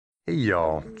Hey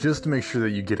y'all, just to make sure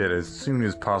that you get it as soon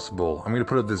as possible, I'm going to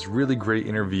put up this really great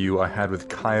interview I had with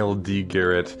Kyle D.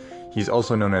 Garrett. He's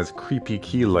also known as Creepy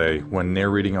Kile when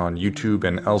narrating on YouTube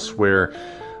and elsewhere.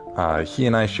 He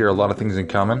and I share a lot of things in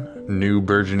common. New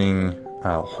burgeoning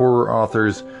horror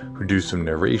authors who do some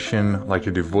narration, like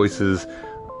to do voices,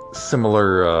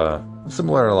 similar in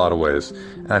a lot of ways.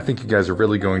 And I think you guys are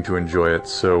really going to enjoy it.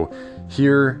 So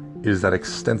here is that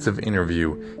extensive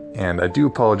interview. And I do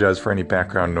apologize for any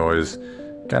background noise.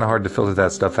 Kind of hard to filter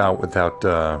that stuff out without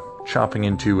chopping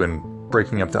into and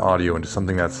breaking up the audio into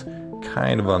something that's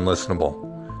kind of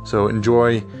unlistenable. So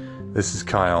enjoy. This is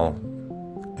Kyle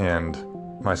and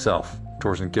myself,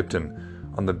 Torsten Kipton,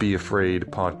 on the Be Afraid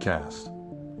podcast.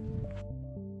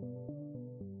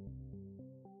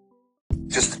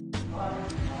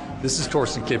 This is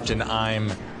Torsten Kipton. I'm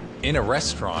in a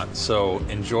restaurant, so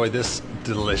enjoy this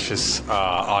delicious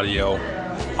audio.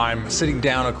 I'm sitting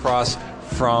down across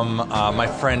from my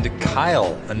friend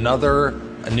Kyle, a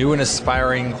new and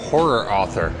aspiring horror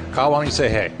author. Kyle, why don't you say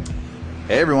hey?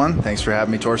 Hey everyone, thanks for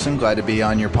having me, Torsten. Glad to be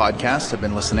on your podcast. I've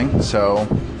been listening, so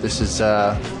this is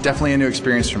definitely a new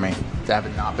experience for me. I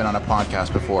have not been on a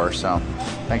podcast before, so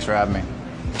thanks for having me.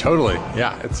 Totally,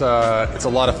 yeah. It's a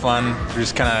lot of fun. We're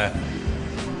just kind of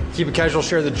keep it casual,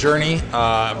 share the journey.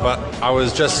 But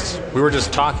we were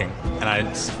just talking, and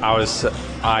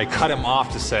I cut him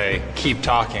off to say, keep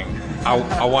talking.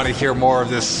 I want to hear more of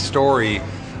this story.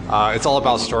 It's all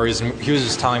about stories, and he was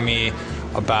just telling me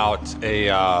about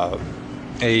a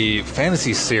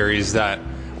fantasy series that.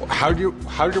 How did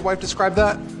your wife describe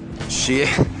that? She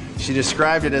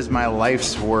described it as my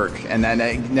life's work, and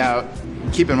then now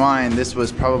keep in mind this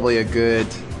was probably a good,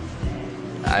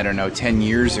 10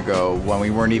 years ago when we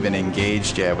weren't even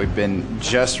engaged yet. We've been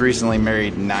just recently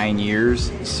married 9 years.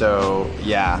 So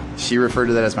yeah, she referred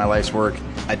to that as my life's work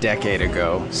a decade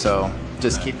ago. So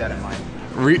just keep that in mind.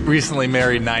 Recently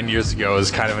married 9 years ago is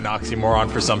kind of an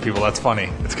oxymoron for some people. That's funny.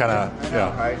 It's kind of,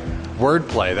 Right?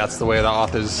 Wordplay. That's the way the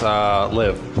authors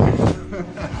live.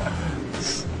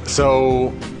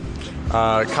 So,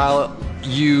 Kyle,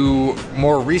 you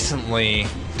more recently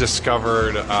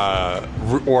discovered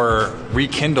or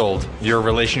rekindled your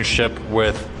relationship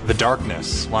with the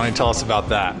darkness. Why don't you tell us about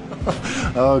that?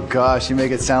 Oh gosh, you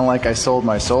make it sound like I sold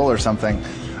my soul or something.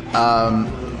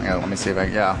 Let me see if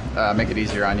I make it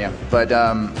easier on you. But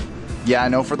I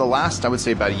know for the last, I would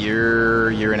say about a year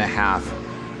and a half,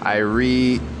 I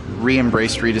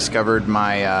rediscovered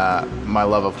my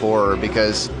love of horror,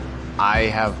 because I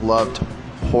have loved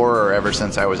horror ever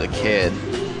since I was a kid,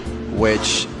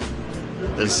 which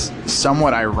is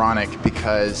somewhat ironic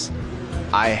because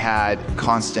I had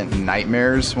constant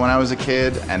nightmares when I was a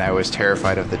kid, and I was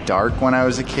terrified of the dark when I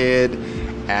was a kid,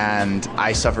 and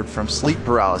I suffered from sleep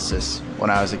paralysis when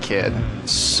I was a kid.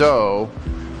 So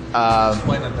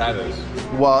Explain what that is.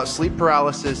 well, sleep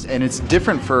paralysis, and it's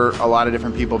different for a lot of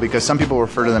different people, because some people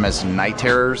refer to them as night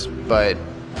terrors, but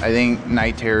I think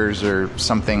night terrors are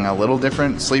something a little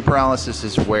different. Sleep paralysis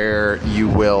is where you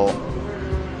will,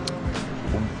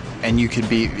 and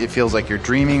it feels like you're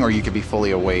dreaming, or you could be fully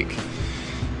awake,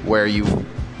 where you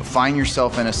find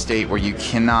yourself in a state where you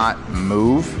cannot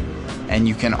move, and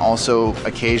you can also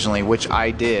occasionally, which I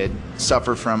did,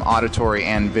 suffer from auditory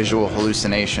and visual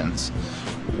hallucinations,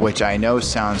 which I know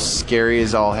sounds scary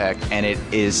as all heck, and it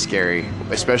is scary,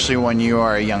 especially when you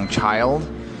are a young child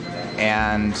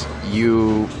and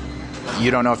you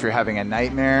don't know if you're having a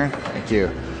nightmare. Thank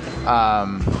you.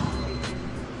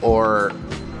 Or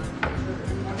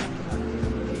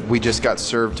we just got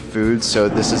served food, so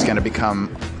this is going to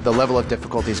become, the level of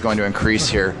difficulty is going to increase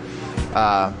here,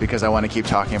 because I want to keep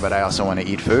talking, but I also want to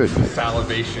eat food.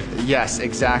 Salivation. Yes,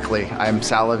 exactly. I'm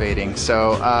salivating.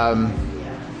 So,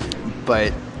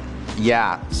 but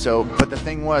the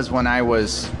thing was, when I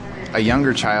was a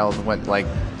younger child,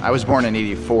 I was born in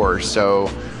 '84, so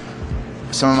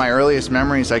some of my earliest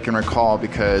memories I can recall,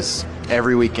 because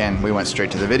every weekend we went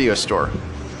straight to the video store.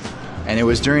 And it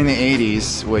was during the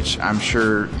 80s, which I'm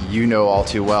sure you know all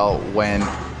too well, when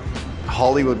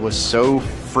Hollywood was so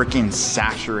freaking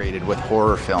saturated with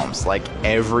horror films. Like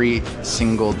every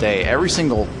single day, every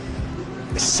single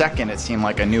second, it seemed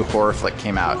like a new horror flick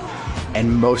came out.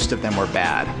 And most of them were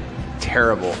bad,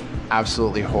 terrible,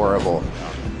 absolutely horrible.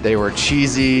 They were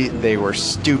cheesy, they were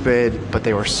stupid, but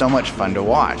they were so much fun to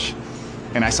watch.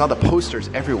 And I saw the posters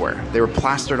everywhere. They were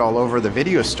plastered all over the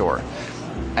video store,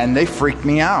 and they freaked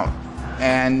me out.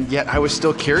 And yet I was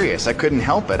still curious. I couldn't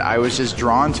help it. I was just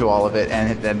drawn to all of it,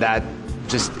 and that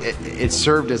just, it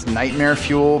served as nightmare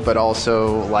fuel, but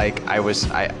also like I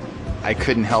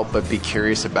couldn't help but be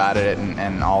curious about it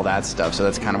and all that stuff. So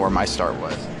that's kind of where my start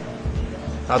was.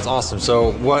 That's awesome.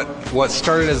 So what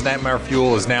started as Nightmare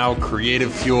Fuel is now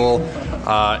Creative Fuel,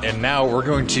 and now we're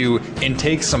going to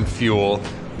intake some fuel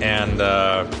and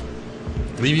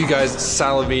leave you guys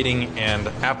salivating and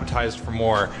appetized for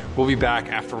more. We'll be back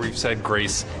after we've said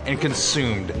grace and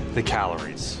consumed the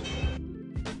calories.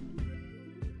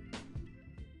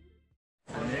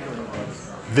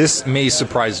 This may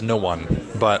surprise no one,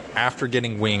 but after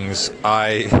getting wings,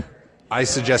 I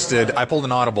pulled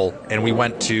an audible and we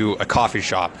went to a coffee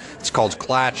shop. It's called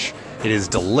Klatch. It is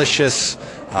delicious.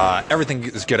 Everything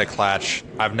is good at Klatch.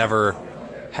 I've never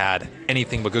had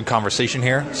anything but good conversation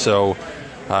here. So,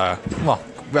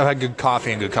 I've had good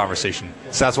coffee and good conversation.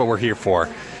 So that's what we're here for.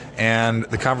 And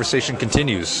the conversation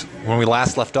continues. When we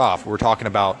last left off, we were talking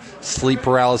about sleep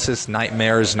paralysis,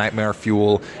 nightmares, nightmare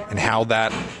fuel, and how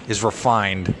that is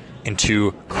refined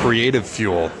into creative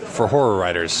fuel for horror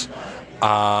writers.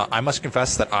 I must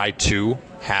confess that I, too,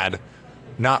 had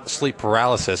not sleep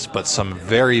paralysis, but some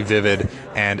very vivid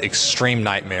and extreme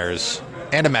nightmares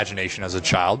and imagination as a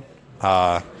child.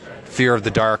 Fear of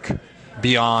the dark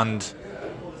beyond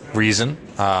reason.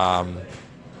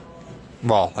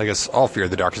 Well, I guess all fear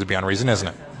of the dark is beyond reason, isn't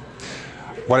it?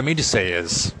 What I mean to say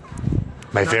is,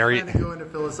 my very... I'm trying to go into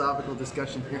philosophical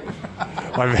discussion here.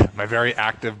 my very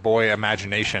active boy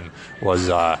imagination was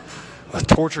a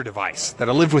torture device that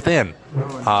I lived within.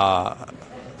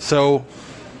 So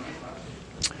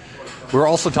we're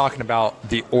also talking about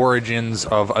the origins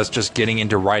of us just getting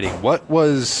into writing. What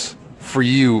was, for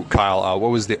you, Kyle, what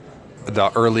was the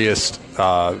earliest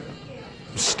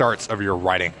starts of your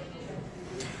writing?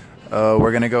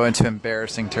 We're going to go into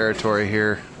embarrassing territory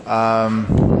here.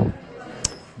 My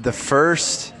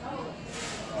first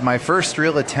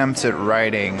real attempt at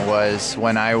writing was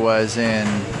when I was in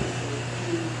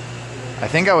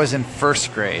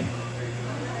first grade.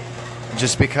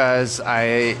 Just because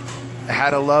I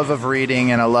had a love of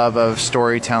reading and a love of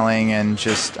storytelling, and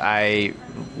just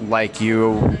like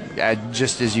you,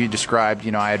 just as you described,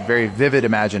 I had very vivid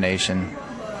imagination.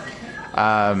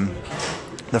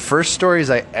 The first stories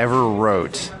I ever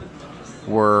wrote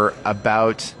were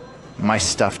about my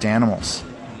stuffed animals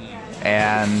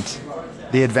and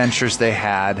the adventures they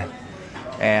had,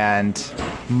 and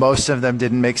most of them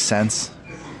didn't make sense.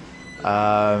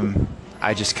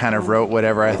 I just kind of wrote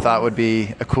whatever I thought would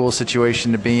be a cool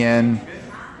situation to be in,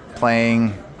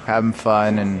 playing, having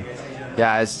fun, and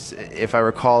if I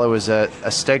recall, it was a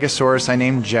stegosaurus I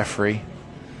named Jeffrey,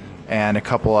 and a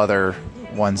couple other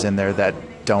ones in there that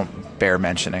don't bear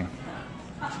mentioning.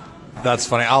 That's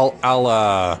funny. I'll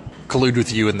collude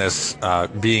with you in this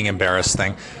being embarrassed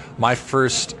thing. My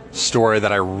first story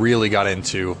that I really got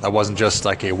into, that wasn't just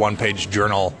like a one-page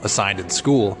journal assigned in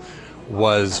school,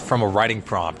 was from a writing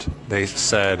prompt. They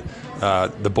said,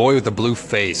 the boy with the blue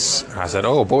face. And I said,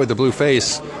 oh, boy with the blue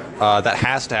face, that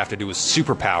has to have to do with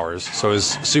superpowers. So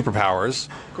his superpowers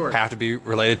have to be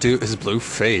related to his blue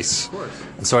face. Of course.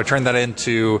 And so I turned that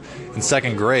into, in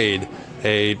second grade,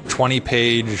 a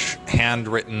 20-page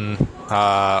handwritten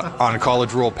on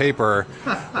college rule paper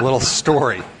little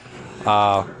story.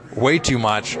 Way too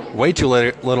much, way too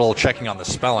little checking on the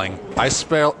spelling. I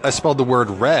spelled the word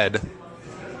red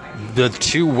the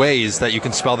two ways that you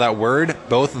can spell that word,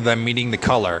 both of them meaning the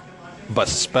color, but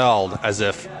spelled as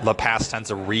if the past tense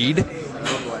of read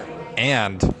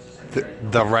and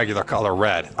the regular color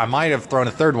red. I might have thrown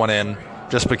a third one in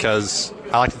just because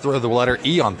I like to throw the letter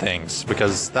E on things,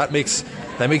 because that makes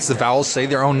the vowels say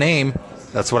their own name.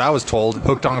 That's what I was told.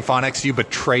 Hooked on Phonics, you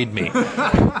betrayed me.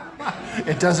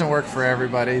 It doesn't work for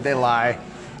everybody. They lie.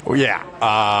 Well, yeah.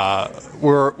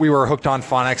 We were hooked on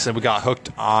phonics, and we got hooked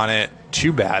on it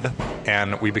too bad,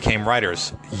 and we became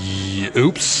writers.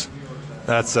 Oops.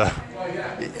 That's oops.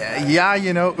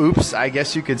 I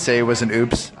guess you could say it was an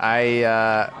oops.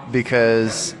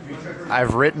 Because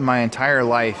I've written my entire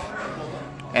life,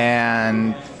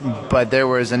 but there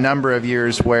was a number of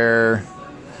years where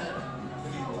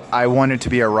I wanted to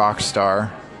be a rock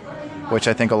star, which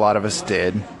I think a lot of us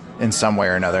did in some way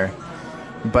or another.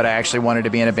 But I actually wanted to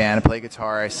be in a band, play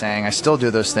guitar, I sang. I still do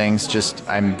those things, just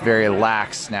I'm very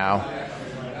lax now.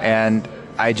 And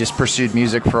I just pursued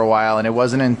music for a while, and it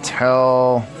wasn't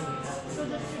until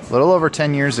a little over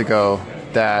 10 years ago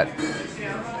that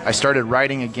I started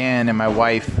writing again, and my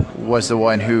wife was the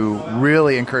one who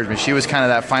really encouraged me. She was kind of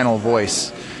that final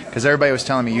voice, because everybody was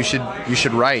telling me, you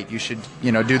should write, you should,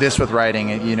 do this with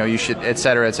writing, and, you should, et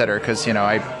cetera, because,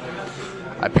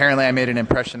 apparently I made an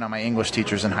impression on my English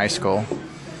teachers in high school.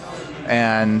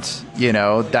 And,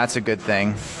 that's a good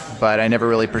thing. But I never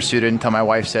really pursued it until my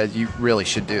wife said, you really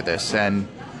should do this. And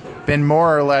been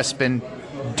more or less been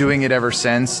doing it ever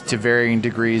since to varying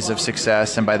degrees of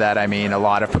success. And by that, I mean a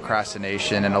lot of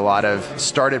procrastination and a lot of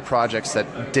started projects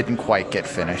that didn't quite get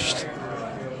finished.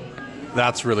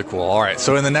 That's really cool. All right.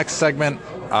 So in the next segment,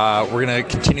 we're going to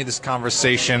continue this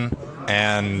conversation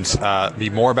and be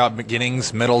more about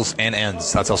beginnings, middles, and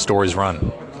ends. That's how stories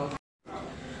run.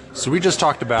 So we just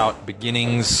talked about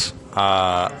beginnings.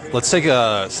 Let's take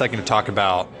a second to talk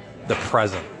about the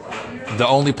present, the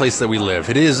only place that we live.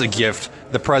 It is a gift.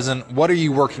 The present. What are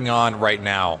you working on right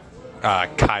now,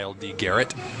 Kyle D.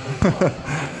 Garrett?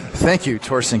 Thank you,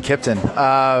 Torsten Kipton.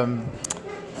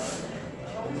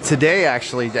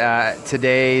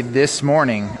 This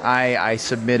morning, I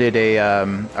submitted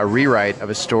a rewrite of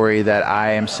a story that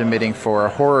I am submitting for a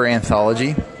horror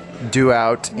anthology due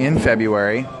out in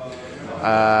February.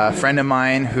 A friend of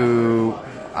mine who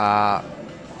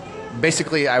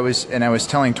basically I was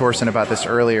telling Torsten about this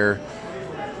earlier.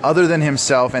 Other than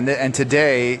himself, and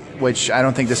today, which I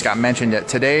don't think this got mentioned yet,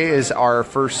 today is our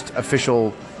first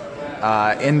official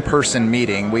in-person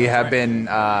meeting. We have been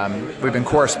we've been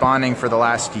corresponding for the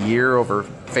last year over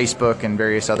Facebook and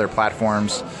various other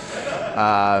platforms,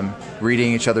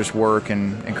 reading each other's work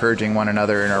and encouraging one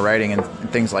another in our writing and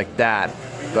things like that.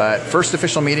 But first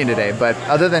official meeting today. But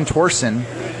other than Torsten,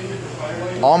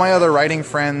 all my other writing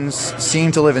friends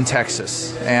seem to live in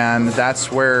Texas, and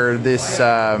that's where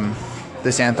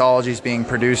this anthology is being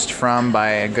produced from by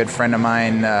a good friend of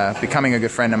mine, becoming a good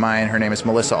friend of mine. Her name is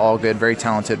Melissa Allgood, very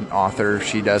talented author.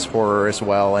 She does horror as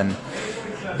well, and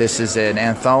this is an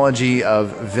anthology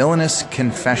of villainous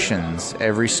confessions.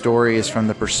 Every story is from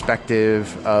the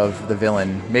perspective of the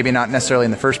villain. Maybe not necessarily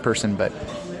in the first person, but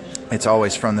it's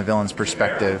always from the villain's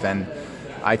perspective, and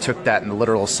I took that in the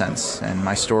literal sense. And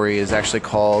my story is actually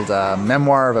called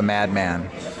Memoir of a Madman.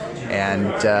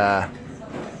 And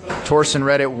Torsten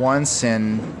read it once,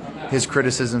 and his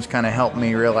criticisms kind of helped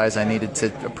me realize I needed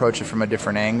to approach it from a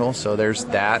different angle. So there's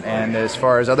that. And as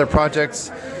far as other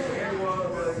projects,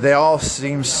 they all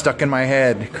seem stuck in my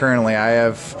head currently. I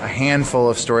have a handful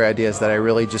of story ideas that I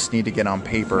really just need to get on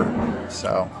paper.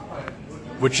 So,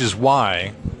 which is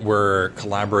why we're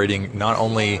collaborating not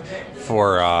only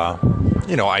for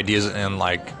ideas and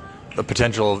like the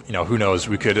potential, who knows,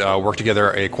 we could work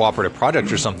together a cooperative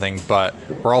project or something, but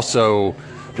we're also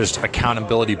just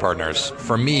accountability partners.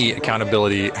 For me,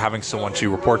 accountability, having someone to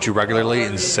report to regularly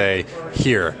and say,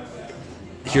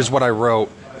 here's what I wrote.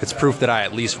 It's proof that I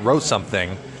at least wrote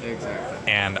something.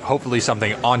 Exactly. And hopefully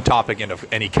something on topic and of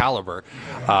any caliber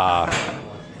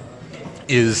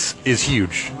is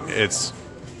huge. It's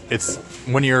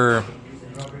when you're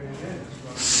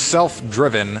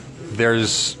self-driven,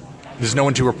 there's no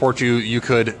one to report you. You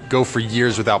could go for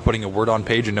years without putting a word on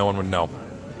page and no one would know.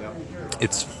 Yep.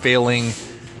 It's failing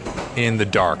in the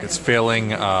dark. It's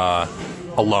failing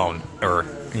alone, or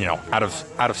out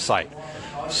of sight.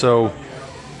 So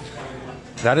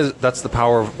that's the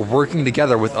power of working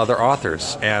together with other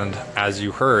authors. And as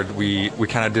you heard, we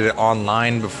kind of did it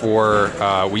online before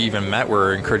we even met.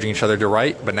 We're encouraging each other to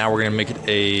write, but now we're going to make it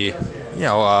a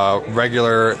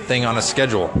regular thing on a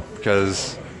schedule,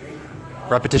 because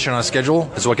repetition on a schedule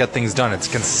is what gets things done. It's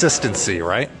consistency,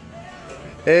 right?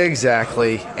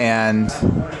 Exactly, and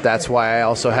that's why I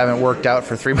also haven't worked out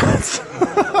for 3 months.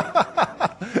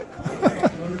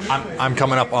 I'm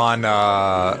coming up on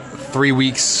 3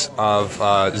 weeks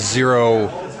of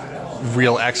zero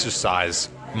real exercise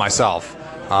myself.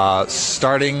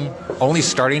 Only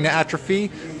starting to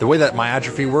atrophy. The way that my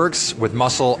atrophy works with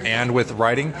muscle and with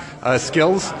writing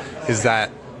skills is that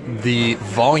the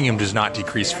volume does not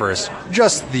decrease first,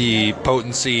 just the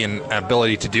potency and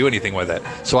ability to do anything with it.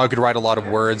 So I could write a lot of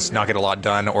words, not get a lot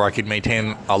done, or I could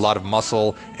maintain a lot of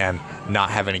muscle and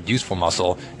not have any useful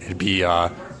muscle. It'd be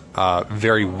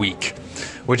very weak,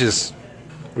 which is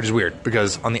weird,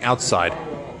 because on the outside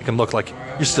it can look like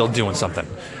you're still doing something.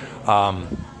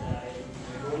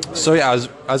 So yeah,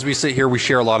 as we sit here, we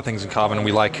share a lot of things in common.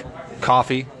 We like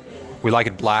coffee, we like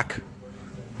it black,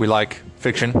 we like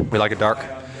fiction, we like it dark.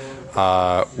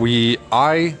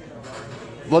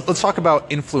 Let's talk about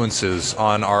influences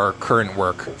on our current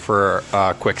work for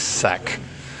a quick sec.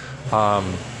 Well,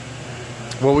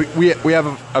 we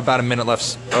have about a minute left.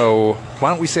 So why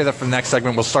don't we say that for the next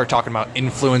segment? We'll start talking about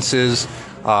influences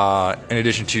in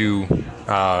addition to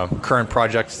current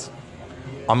projects.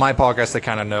 On my podcast, they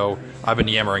kind of know I've been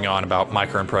yammering on about my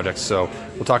current projects. So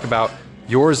we'll talk about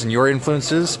yours and your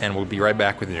influences, and we'll be right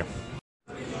back with you.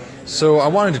 So I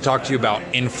wanted to talk to you about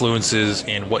influences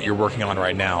in what you're working on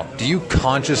right now. Do you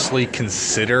consciously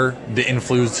consider the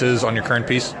influences on your current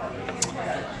piece?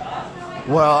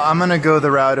 Well, I'm going to go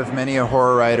the route of many a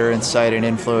horror writer and cite an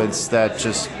influence that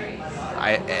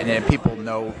and people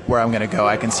know where I'm going to go.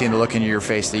 I can see in the look in your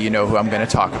face that you know who I'm going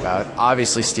to talk about.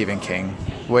 Obviously, Stephen King,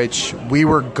 which we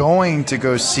were going to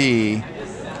go see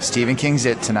Stephen King's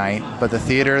It tonight, but the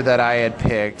theater that I had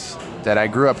picked, that I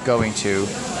grew up going to,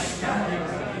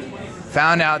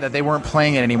 found out that they weren't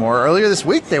playing it anymore. Earlier this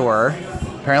week they were.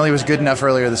 Apparently it was good enough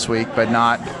earlier this week, but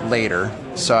not later.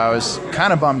 So I was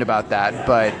kind of bummed about that,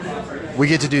 but we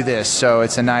get to do this, so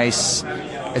it's a nice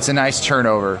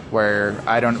turnover where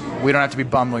we don't have to be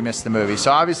bummed we missed the movie.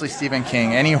 So obviously Stephen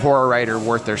King, any horror writer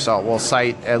worth their salt will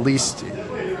cite at least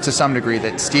to some degree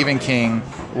that Stephen King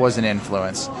was an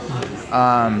influence.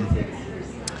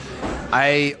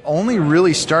 I only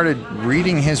really started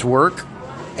reading his work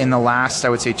in the last, I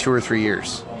would say, 2 or 3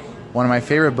 years. One of my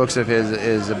favorite books of his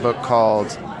is a book called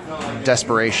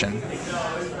Desperation.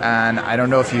 And I don't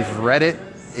know if you've read it.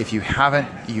 If you haven't,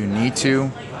 you need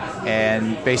to.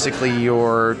 And basically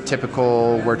your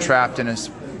typical, we're trapped in a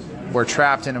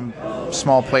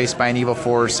small place by an evil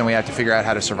force and we have to figure out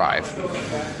how to survive.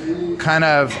 Kind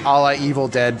of a la Evil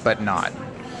Dead, but not.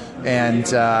 And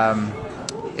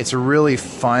it's a really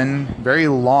fun, very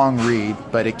long read,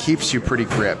 but it keeps you pretty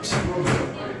gripped.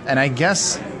 And I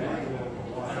guess,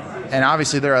 and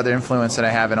obviously there are other influences that I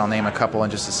have, and I'll name a couple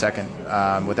in just a second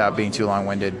without being too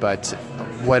long-winded. But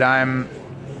what I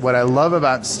love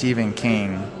about Stephen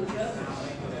King,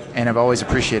 and I've always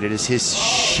appreciated, is his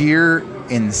sheer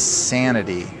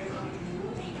insanity.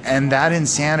 And that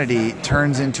insanity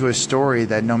turns into a story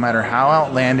that no matter how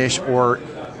outlandish or,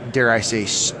 dare I say,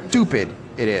 stupid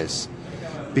it is,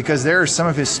 because there are some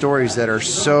of his stories that are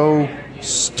so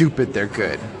stupid they're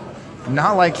good.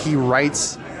 Not like he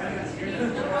writes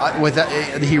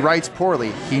he writes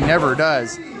poorly. He never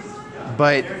does.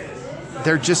 But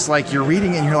they're just like, you're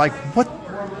reading it and you're like,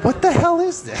 what the hell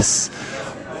is this?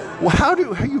 Well, how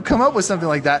do you come up with something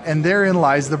like that? And therein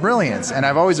lies the brilliance. And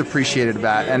I've always appreciated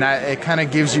that. And it kind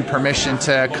of gives you permission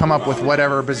to come up with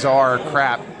whatever bizarre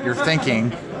crap you're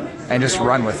thinking and just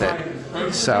run with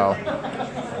it. So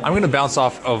I'm going to bounce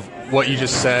off of what you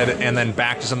just said and then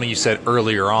back to something you said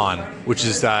earlier on, which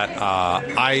is that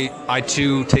I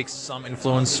too take some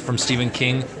influence from Stephen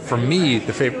King. For me,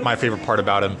 my favorite part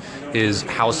about him is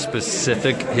how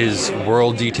specific his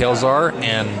world details are,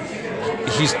 and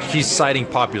he's citing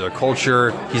popular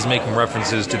culture. He's making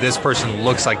references to this person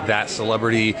looks like that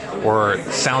celebrity, or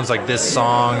sounds like this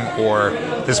song, or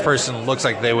this person looks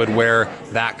like they would wear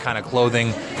that kind of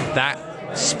clothing. That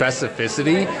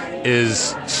specificity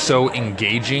is so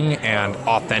engaging and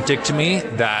authentic to me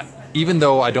that even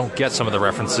though I don't get some of the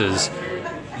references,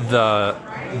 the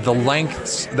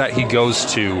lengths that he goes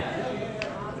to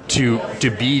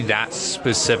be that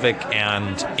specific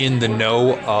and in the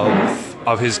know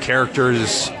of his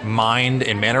character's mind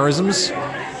and mannerisms,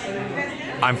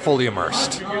 I'm fully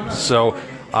immersed. So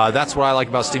that's what I like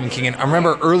about Stephen King. And I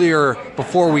remember earlier,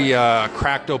 before we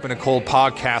cracked open a cold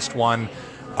podcast one,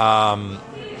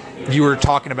 you were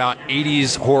talking about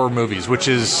 80s horror movies, which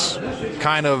is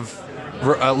kind of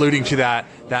alluding to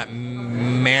that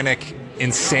manic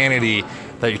insanity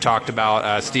that you talked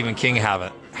about Stephen King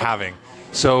having.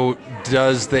 So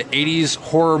does the 80s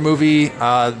horror movie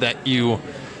that you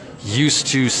used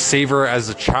to savor as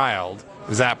a child,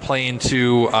 does that play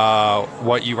into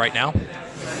what you write now?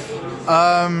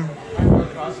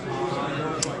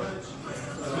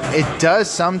 It does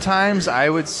sometimes. I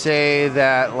would say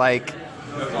that, like,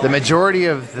 the majority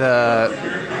of the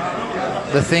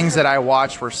things that I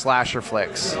watched were slasher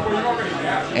flicks,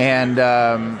 and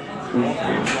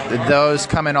those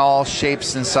come in all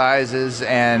shapes and sizes,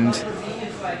 and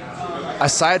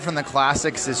aside from the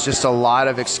classics, it's just a lot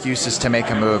of excuses to make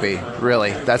a movie.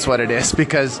 Really, that's what it is,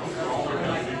 because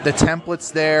the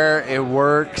template's there, it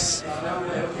works,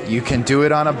 you can do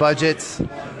it on a budget,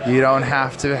 you don't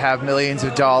have to have millions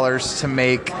of dollars to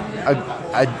make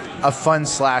a fun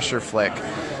slasher flick.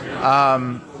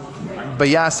 But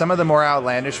yeah, some of the more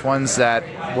outlandish ones that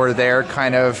were there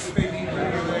kind of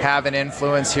have an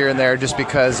influence here and there just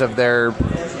because of their,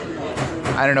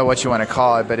 I don't know what you want to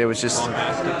call it, but it was just,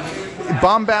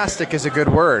 bombastic is a good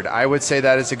word. I would say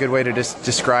that is a good way to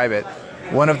describe it.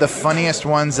 One of the funniest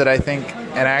ones that I think,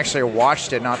 and I actually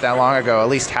watched it not that long ago, at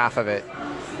least half of it,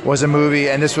 was a movie,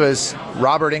 and this was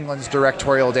Robert Englund's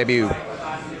directorial debut,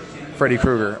 Freddy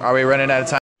Krueger. Are we running out of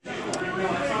time?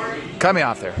 Cut me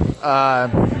off there.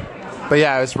 But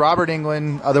yeah, it was Robert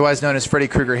Englund, otherwise known as Freddy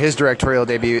Krueger, his directorial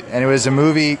debut, and it was a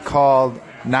movie called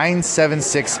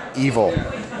 976 Evil.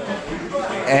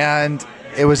 And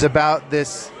it was about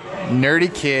this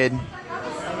nerdy kid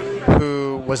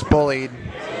who was bullied,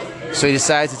 so he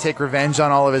decides to take revenge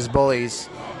on all of his bullies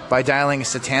by dialing a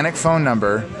satanic phone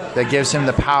number that gives him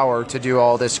the power to do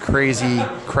all this crazy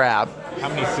crap. How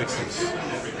many sixes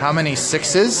How many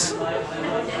sixes?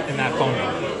 in that phone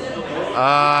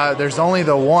number? There's only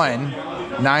the one,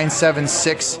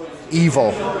 976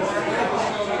 evil.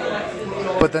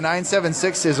 But the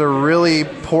 976 is a really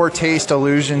poor taste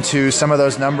allusion to some of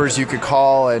those numbers you could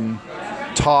call and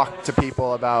talk to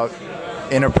people about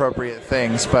inappropriate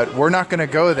things. But we're not going to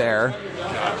go there.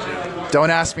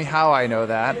 Don't ask me how I know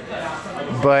that.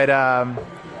 But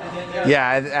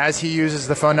yeah, as he uses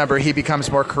the phone number, he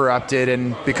becomes more corrupted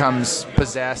and becomes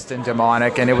possessed and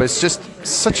demonic. And it was just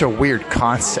such a weird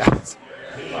concept.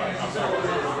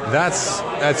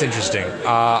 That's interesting.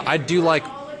 I do like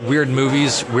weird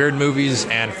movies. Weird movies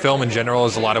and film in general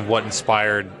is a lot of what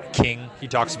inspired King. He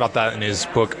talks about that in his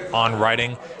book On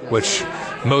Writing, which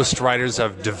most writers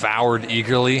have devoured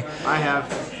eagerly. I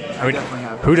have. I mean, definitely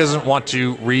have. who doesn't want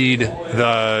to read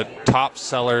the top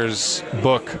sellers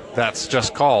book that's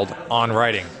just called On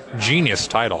Writing? Genius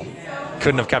title.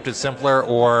 Couldn't have kept it simpler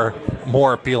or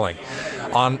more appealing.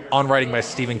 On Writing by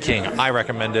Stephen King. I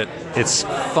recommend it. It's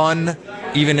fun,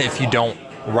 even if you don't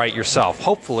write yourself.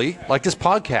 Hopefully, like this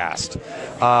podcast.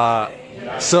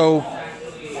 So,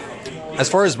 as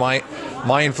far as my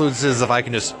influences, if I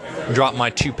can just drop my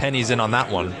 2 pennies in on that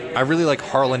one, I really like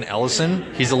Harlan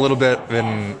Ellison. He's a little bit of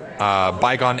an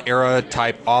bygone era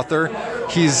type author.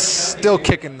 He's still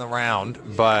kicking around,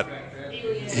 but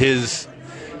his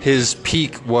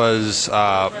peak was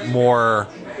more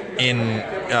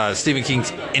in Stephen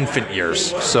King's infant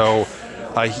years. So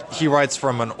he writes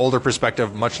from an older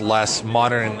perspective, much less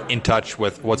modern and in touch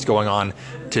with what's going on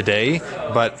today.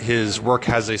 But his work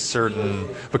has a certain,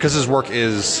 because his work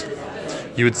is,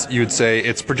 you would say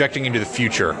it's projecting into the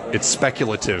future. It's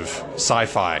speculative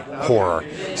sci-fi horror.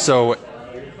 So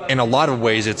in a lot of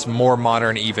ways, it's more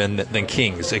modern even than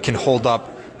King's. It can hold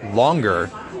up longer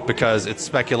because it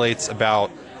speculates about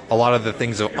a lot of the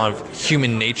things of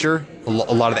human nature, a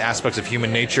lot of the aspects of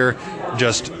human nature,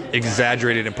 just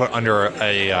exaggerated and put under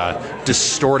a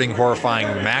distorting, horrifying,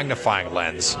 magnifying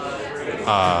lens.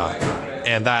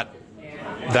 And that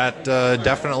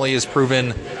definitely is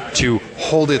proven to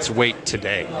hold its weight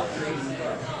today.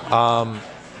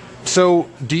 So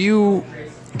do you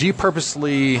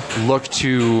purposely look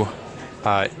to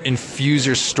infuse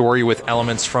your story with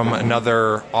elements from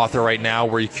another author right now,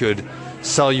 where you could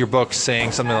sell your book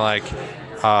saying something like,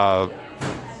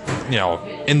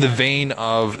 in the vein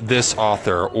of this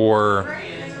author, or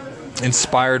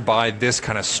inspired by this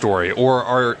kind of story?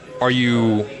 Or are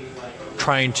you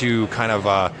trying to kind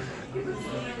of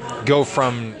go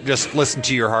from just listen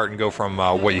to your heart and go from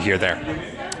what you hear there?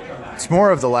 It's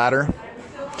more of the latter,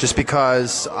 just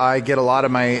because I get a lot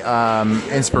of my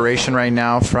inspiration right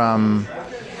now from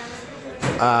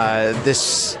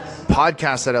this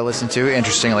podcast that I listen to,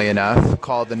 interestingly enough,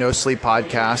 called the No Sleep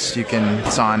Podcast.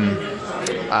 It's on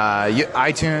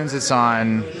iTunes, it's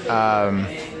on,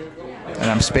 and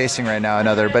I'm spacing right now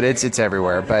but it's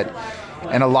everywhere.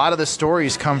 And a lot of the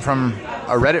stories come from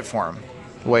a Reddit forum,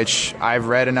 which I've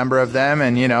read a number of them,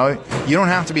 and you don't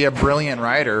have to be a brilliant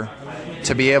writer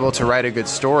to be able to write a good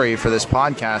story for this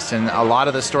podcast. And a lot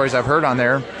of the stories I've heard on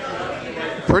there,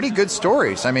 pretty good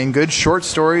stories. I mean, good short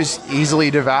stories, easily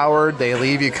devoured. They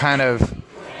leave you kind of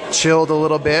chilled a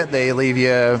little bit. They leave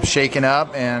you shaken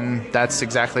up, and that's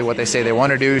exactly what they say they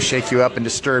want to do, shake you up and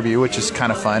disturb you, which is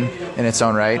kind of fun in its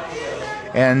own right.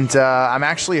 And I'm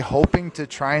actually hoping to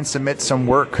try and submit some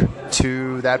work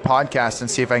to that podcast and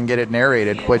see if I can get it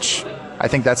narrated, which I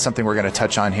think that's something we're going to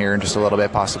touch on here in just a little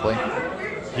bit, possibly.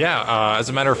 Yeah, as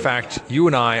a matter of fact, you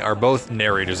and I are both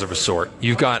narrators of a sort.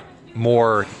 You've got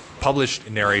more published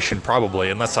narration, probably,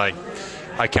 unless I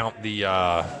count the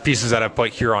pieces that I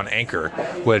put here on Anchor,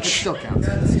 which Still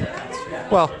counts.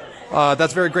 well,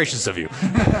 that's very gracious of you.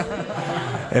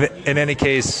 In any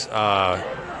case,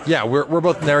 yeah, we're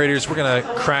both narrators. We're gonna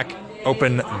crack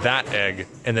open that egg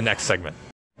in the next segment.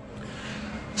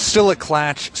 Still at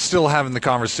Clatch, still having the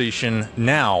conversation,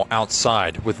 now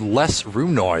outside with less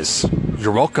room noise.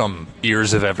 You're welcome,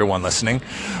 ears of everyone listening.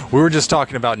 We were just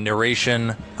talking about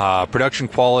narration. Production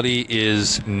quality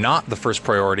is not the first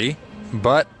priority,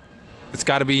 but it's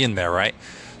got to be in there, right?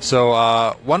 So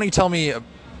why don't you tell me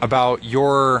about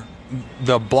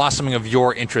the blossoming of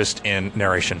your interest in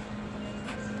narration?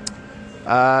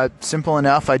 Simple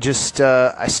enough. I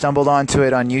stumbled onto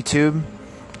it on YouTube,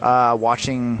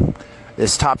 watching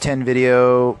this top 10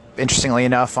 video, interestingly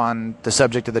enough, on the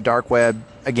subject of the dark web.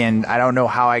 Again, I don't know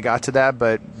how I got to that,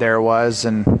 but there it was,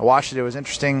 and I watched it. It was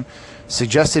interesting.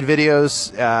 Suggested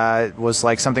videos was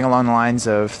like something along the lines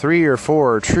of 3 or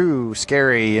 4 true,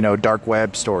 scary, dark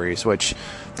web stories, which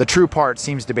the true part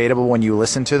seems debatable when you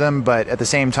listen to them, but at the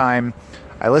same time,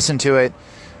 I listened to it.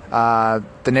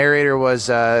 The narrator was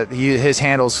his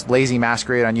handle's Lazy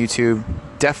Masquerade on YouTube.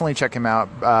 Definitely check him out.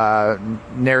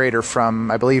 Narrator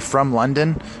from, I believe, from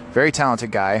London. Very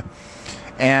talented guy.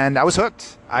 And I was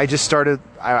hooked. I just started,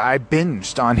 I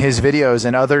binged on his videos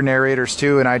and other narrators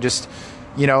too, and I just,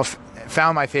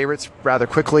 found my favorites rather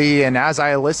quickly. And as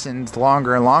I listened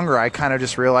longer and longer, I kind of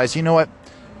just realized, you know what?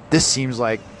 This seems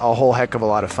like a whole heck of a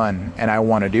lot of fun, and I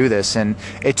want to do this. And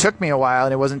it took me a while,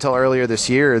 and it wasn't until earlier this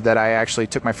year that I actually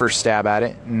took my first stab at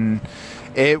it. And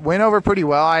it went over pretty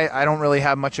well. I don't really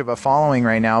have much of a following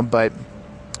right now, but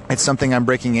it's something I'm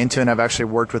breaking into, and I've actually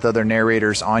worked with other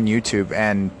narrators on YouTube,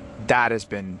 and that has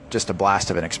been just a blast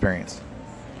of an experience.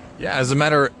 Yeah, as a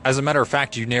matter of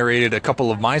fact, you narrated a couple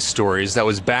of my stories. That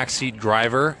was Backseat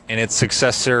Driver and its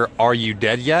successor, Are You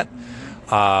Dead Yet?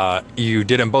 You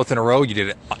did them both in a row. You did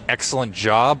an excellent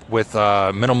job with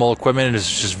minimal equipment.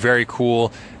 It's just very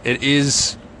cool. It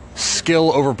is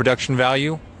skill over production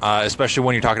value, especially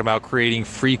when you're talking about creating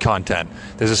free content.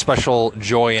 There's a special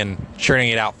joy in churning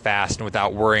it out fast and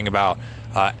without worrying about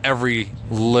every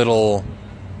little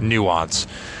nuance.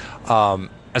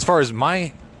 As far as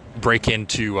my break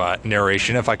into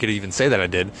narration, if I could even say that I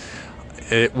did,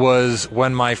 it was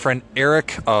when my friend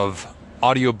Eric of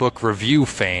audiobook review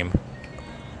fame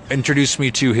introduced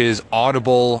me to his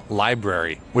Audible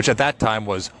library, which at that time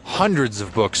was hundreds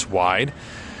of books wide.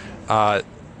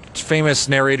 Famous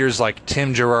narrators like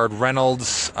Tim Gerard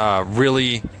Reynolds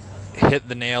really hit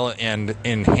the nail and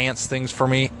enhanced things for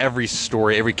me. Every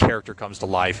story, every character comes to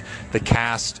life. The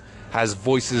cast has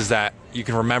voices that you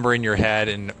can remember in your head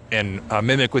and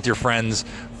mimic with your friends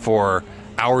for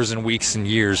hours and weeks and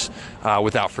years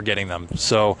without forgetting them.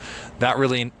 So that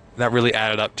really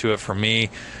added up to it for me.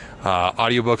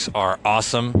 Audiobooks are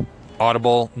awesome.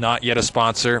 Audible, not yet a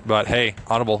sponsor, but hey,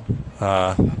 Audible,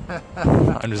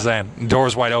 I'm just saying,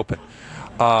 doors wide open.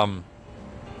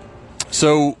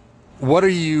 So what are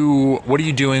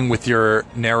you doing with your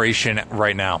narration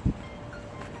right now?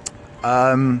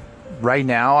 Right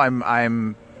now,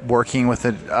 I'm working with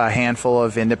a handful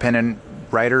of independent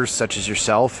writers such as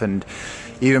yourself, and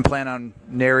even plan on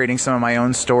narrating some of my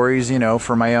own stories,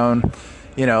 for my own,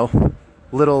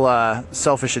 little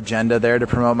selfish agenda there to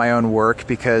promote my own work,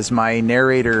 because my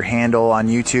narrator handle on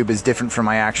YouTube is different from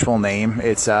my actual name.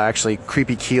 It's actually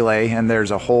Creepy Keeley, and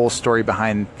there's a whole story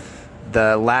behind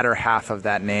the latter half of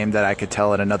that name that I could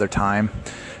tell at another time.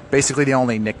 Basically the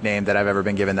only nickname that I've ever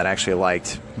been given that I actually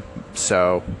liked.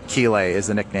 So Keeley is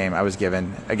the nickname I was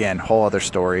given. Again, whole other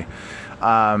story.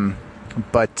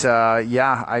 But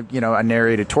I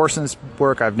narrated Torson's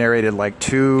work. I've narrated like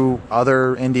 2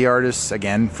 other indie artists,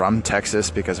 again from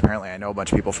Texas, because apparently I know a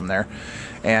bunch of people from there.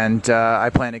 And I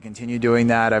plan to continue doing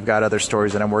that. I've got other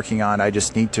stories that I'm working on. I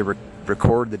just need to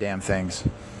record the damn things.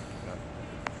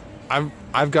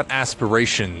 I've got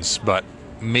aspirations, but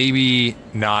maybe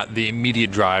not the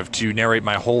immediate drive to narrate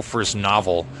my whole first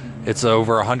novel. It's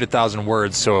over 100,000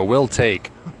 words, so it will take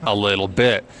a little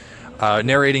bit.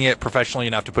 Narrating it professionally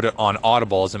enough to put it on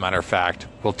Audible, as a matter of fact,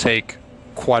 will take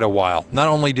quite a while. Not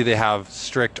only do they have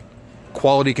strict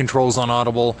quality controls on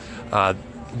Audible,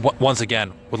 once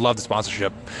again, would love the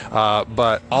sponsorship,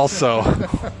 but also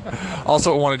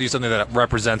want to do something that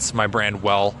represents my brand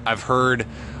well. I've heard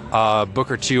a book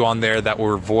or 2 on there that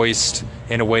were voiced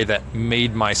in a way that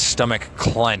made my stomach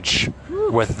clench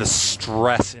with the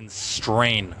stress and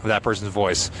strain of that person's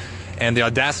voice. And the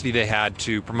audacity they had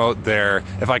to promote their,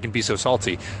 if I can be so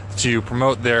salty, to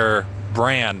promote their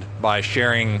brand by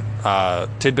sharing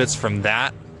tidbits from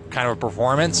that kind of a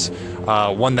performance,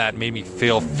 one that made me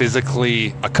feel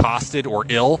physically accosted or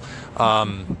ill.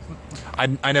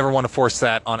 I never want to force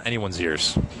that on anyone's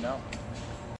ears. No.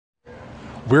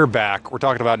 We're back. We're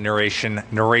talking about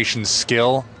narration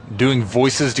skill, doing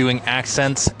voices, doing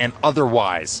accents, and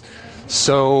otherwise.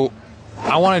 So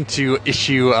I wanted to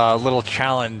issue a little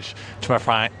challenge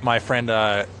to my friend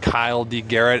Kyle D.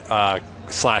 Garrett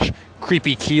 /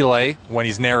 Creepy Keeley when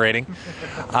he's narrating.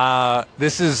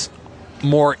 This is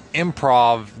more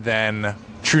improv than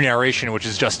true narration, which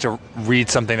is just to read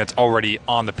something that's already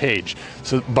on the page.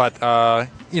 So, but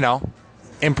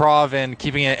improv and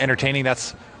keeping it entertaining,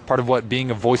 that's part of what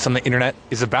being a voice on the internet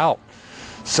is about.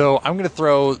 So I'm going to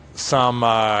throw some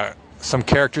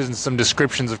characters and some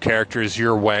descriptions of characters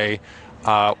your way.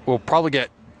 We'll probably get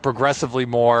progressively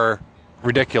more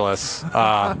ridiculous,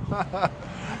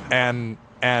 and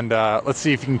let's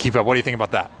see if you can keep up. What do you think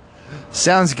about that?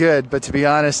 Sounds good, but to be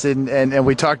honest, and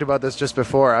we talked about this just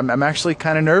before, I'm actually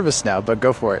kind of nervous now, but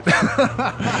go for it.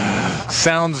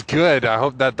 Sounds good. I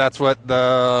hope that's what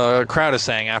the crowd is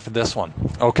saying after this one.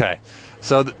 Okay,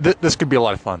 so this could be a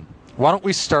lot of fun. Why don't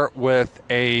we start with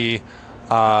a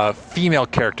female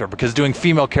character, because doing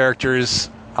female characters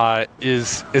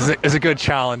is a good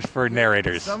challenge for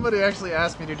narrators. Somebody actually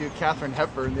asked me to do Katharine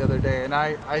Hepburn the other day, and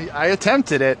I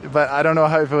attempted it, but I don't know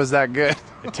if it was that good.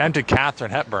 Attempted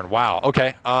Katharine Hepburn. Wow.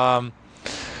 Okay. I'm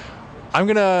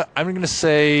gonna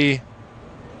say,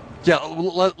 yeah.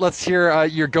 Let's hear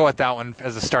your go at that one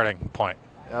as a starting point.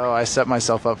 Oh, I set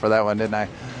myself up for that one, didn't I?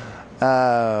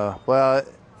 Well,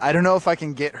 I don't know if I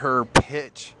can get her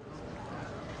pitch,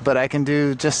 but I can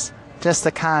do just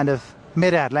a kind of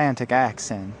mid-Atlantic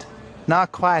accent.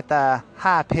 Not quite the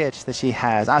high pitch that she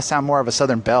has. I sound more of a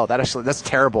Southern belle. That's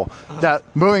terrible.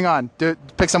 Moving on.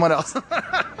 Pick someone else.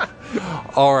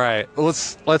 All right,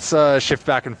 let's shift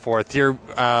back and forth. You're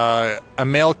a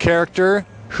male character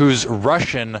who's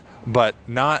Russian, but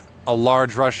not a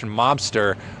large Russian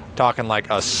mobster, talking like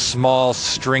a small,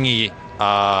 stringy,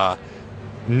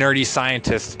 nerdy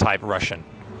scientist type Russian.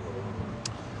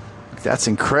 That's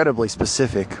incredibly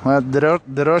specific. Well,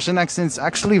 the Russian accent's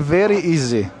actually very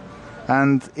easy.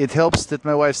 And it helps that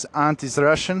my wife's aunt is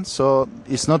Russian, so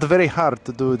it's not very hard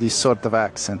to do this sort of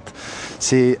accent.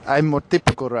 See, I'm more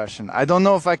typical Russian. I don't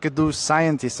know if I could do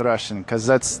scientist Russian, because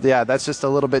that's just a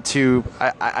little bit too.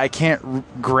 I can't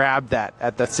grab that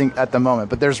at the moment.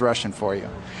 But there's Russian for you.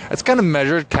 It's kind of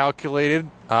measured, calculated,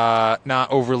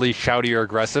 not overly shouty or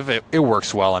aggressive. It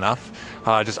works well enough.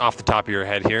 Just off the top of your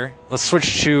head here. Let's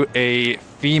switch to a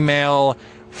female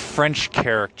French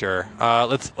character.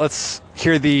 Let's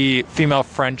hear the female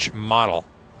French model.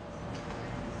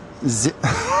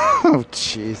 Oh,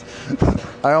 jeez.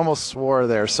 I almost swore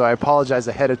there, so I apologize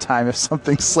ahead of time if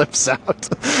something slips out.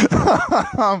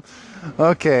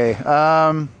 Okay.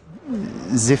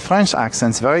 The French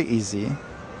accent's very easy,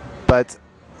 but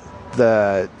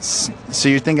so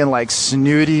you're thinking like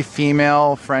snooty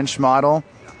female French model?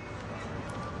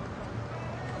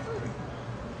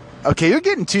 Okay, you're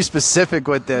getting too specific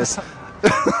with this.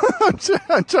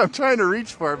 I'm trying to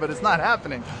reach for it, but it's not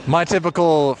happening. My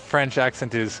typical French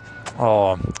accent is,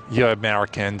 "Oh, you're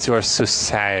Americans. You are so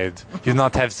sad. You do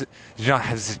not have the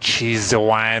cheese, the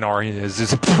wine, or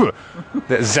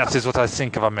that is what I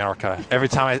think of America. Every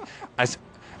time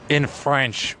in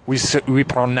French we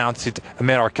pronounce it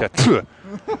America.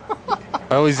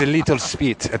 Always a little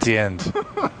spit at the end.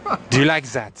 Do you like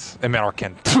that,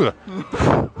 American?"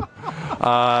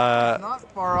 Not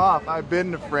far off. I've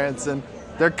been to France, and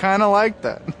they're kind of like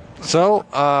that. So,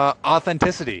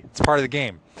 authenticity. It's part of the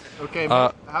game. Okay,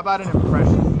 how about an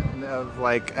impression of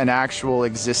like an actual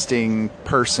existing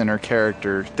person or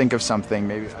character? Think of something.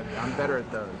 Maybe I'm better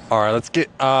at those. All right, let's get.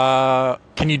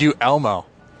 Can you do Elmo?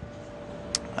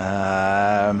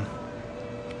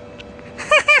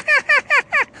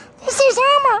 This is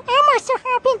Elmo. Elmo, so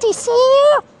happy to see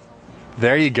you.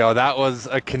 There you go. That was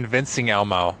a convincing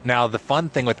Elmo. Now, the fun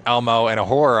thing with Elmo and a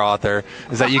horror author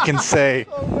is that you can say,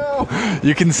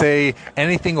 you can say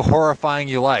anything horrifying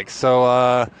you like.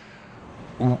 So,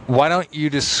 why don't you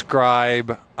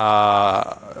describe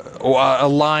a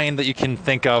line that you can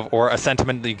think of, or a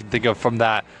sentiment that you can think of from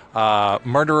that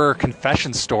murderer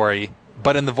confession story,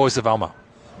 but in the voice of Elmo?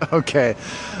 Okay,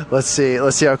 let's see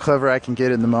how clever I can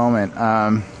get in the moment. You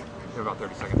have about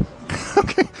 30 seconds.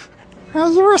 Okay. Are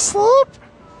you asleep?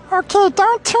 Okay,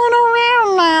 don't turn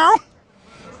around now.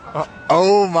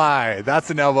 Oh my, that's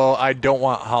an Elmo I don't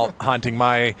want haunting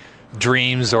my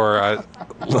dreams, or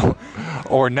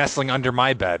nestling under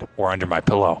my bed, or under my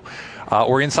pillow,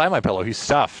 or inside my pillow. He's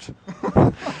stuffed.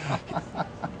 Elmo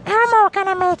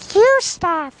gonna make you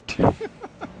stuffed.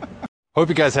 Hope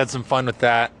you guys had some fun with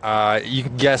that. You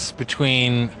can guess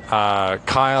between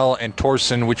Kyle and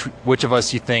Torsten which of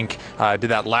us you think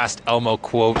did that last Elmo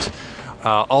quote.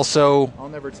 Also, I'll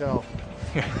never tell.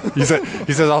 he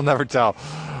says I'll never tell,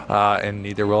 and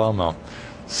neither will Elmo.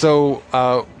 So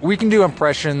we can do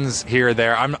impressions here or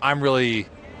there. I'm really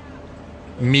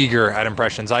meager at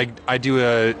impressions. I do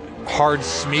a hard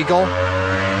Smeagol,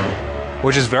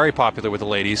 which is very popular with the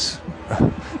ladies.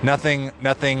 Nothing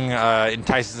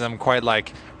entices them quite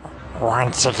like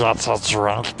 "Want to get a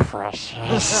drink,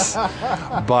 precious?"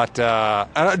 But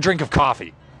a drink of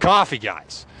coffee,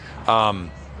 guys.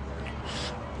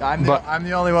 I'm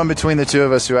the only one between the two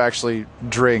of us who actually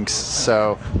drinks.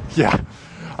 So Yeah,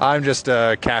 I'm just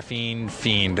a caffeine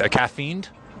fiend. A caffeine?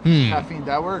 caffeine,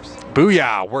 that works.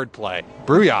 Booyah! Wordplay.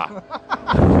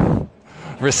 Booyah!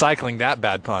 Recycling that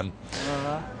bad pun.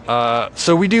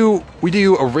 So we do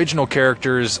original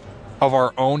characters of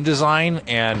our own design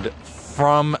and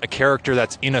from a character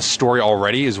that's in a story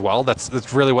already as well.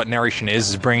 That's really what narration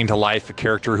is bringing to life a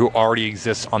character who already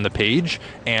exists on the page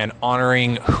and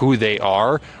honoring who they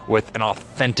are with an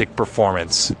authentic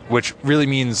performance, which really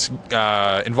means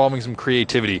involving some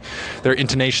creativity. Their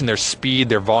intonation, their speed,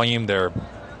 their volume, their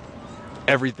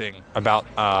everything about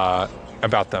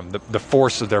them, the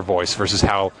force of their voice versus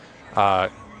how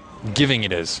giving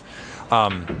it is.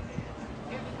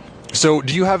 So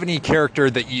do you have any character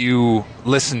that you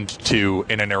listened to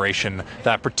in a narration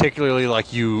that particularly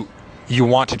like you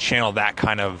want to channel that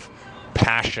kind of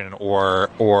passion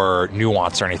or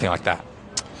nuance or anything like that?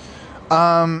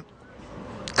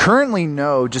 Currently,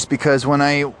 no, just because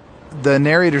the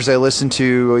narrators I listen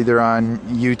to either on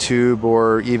YouTube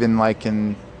or even like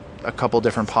in a couple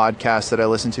different podcasts that I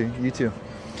listen to, you too,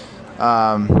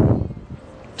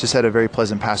 just had a very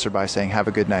pleasant passerby saying, "Have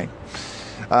a good night."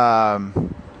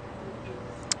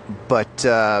 But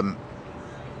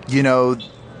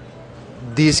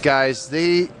these guys,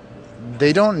 they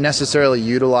don't necessarily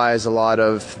utilize a lot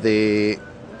of the,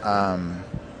 I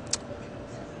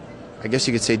guess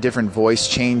you could say, different voice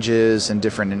changes and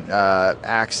different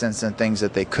accents and things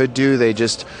that they could do. They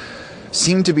just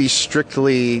seem to be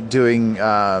strictly doing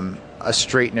a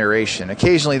straight narration.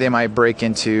 Occasionally they might break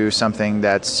into something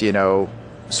that's,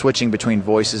 switching between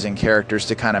voices and characters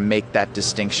to kind of make that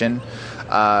distinction.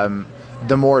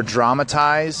 The more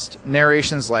dramatized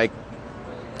narrations, like,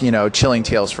 Chilling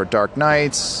Tales for Dark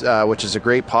Nights, which is a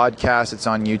great podcast. It's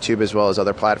on YouTube as well as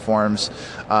other platforms.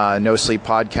 No Sleep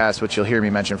Podcast, which you'll hear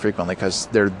me mention frequently because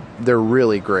they're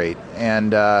really great.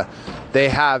 And they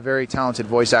have very talented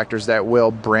voice actors that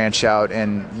will branch out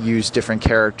and use different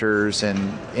characters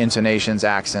and intonations,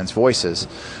 accents, voices.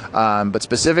 But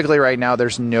specifically right now,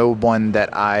 there's no one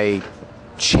that I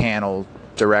channel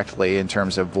directly in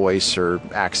terms of voice or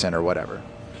accent or whatever.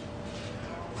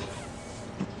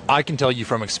 I can tell you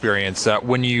from experience that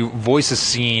when you voice a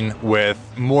scene with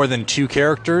more than two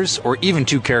characters, or even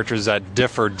two characters that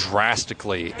differ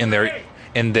drastically in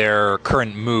their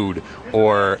current mood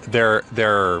or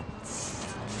the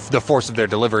force of their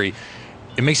delivery,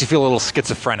 it makes you feel a little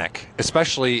schizophrenic,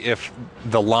 especially if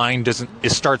the line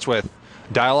starts with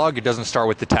dialogue. It doesn't start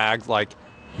with the tag like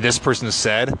this person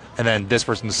said and then this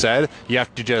person said. You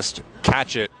have to just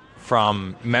catch it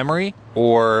from memory,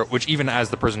 or which even as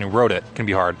the person who wrote it can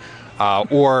be hard,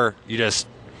 or you just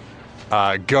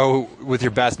go with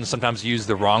your best and sometimes use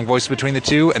the wrong voice between the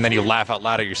two, and then you laugh out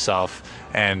loud at yourself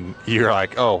and you're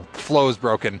like, oh, flow's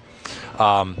broken.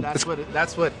 That's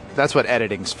what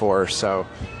editing's for. So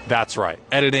that's right,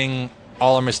 editing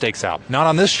all our mistakes out. Not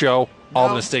on this show. All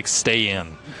the mistakes stay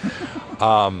in.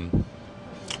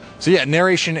 So yeah,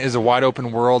 narration is a wide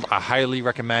open world. I highly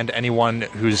recommend anyone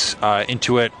who's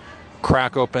into it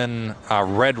crack open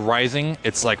Red Rising.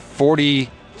 It's like 40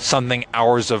 something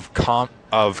hours of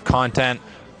content,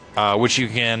 which you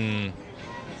can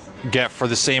get for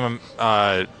the same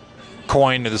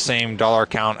coin to the same dollar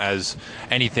account as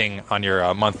anything on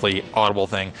your monthly Audible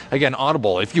thing. Again,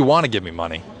 Audible, if you want to give me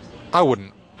money, I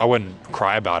wouldn't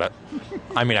cry about it.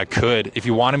 I mean, I could. If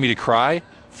you wanted me to cry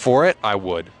for it, I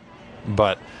would.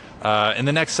 But in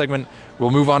the next segment,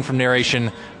 we'll move on from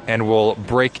narration and we'll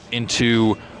break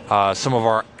into some of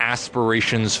our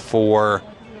aspirations for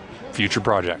future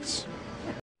projects.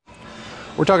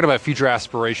 We're talking about future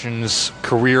aspirations,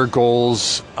 career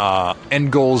goals,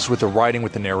 end goals with the writing,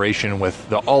 with the narration, with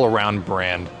the all-around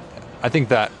brand. I think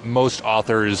that most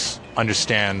authors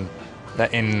understand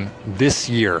that in this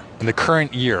year, in the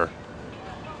current year,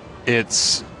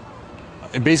 it's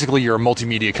basically you're a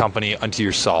multimedia company unto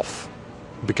yourself,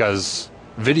 because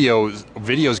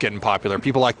videos getting popular.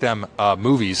 People like them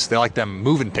movies. They like them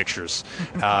moving pictures.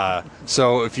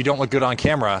 So if you don't look good on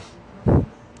camera,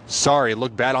 sorry,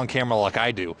 look bad on camera like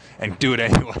I do, and do it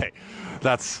anyway.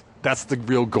 That's the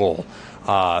real goal.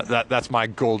 That's my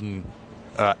golden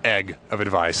egg of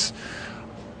advice.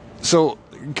 So,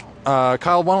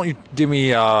 Kyle, why don't you give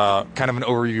me kind of an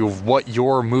overview of what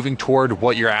you're moving toward,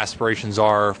 what your aspirations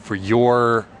are for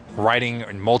your writing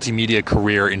and multimedia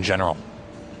career in general?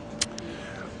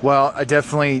 Well, it's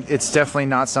definitely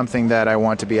not something that I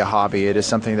want to be a hobby. It is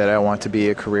something that I want to be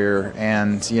a career.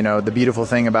 And, the beautiful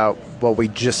thing about what we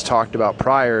just talked about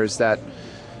prior is that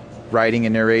writing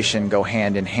and narration go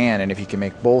hand in hand. And if you can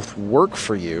make both work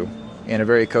for you in a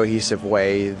very cohesive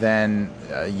way, then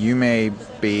you may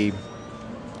be,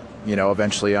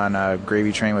 eventually on a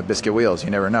gravy train with biscuit wheels. You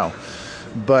never know.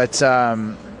 But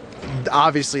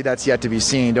obviously that's yet to be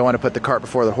seen. Don't want to put the cart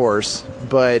before the horse.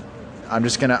 But I'm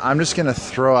just gonna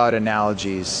throw out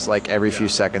analogies like every few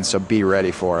seconds, so be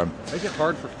ready for them. Make it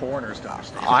hard for foreigners to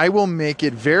understand. I will make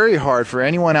it very hard for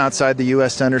anyone outside the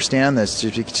U.S. to understand this,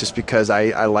 just because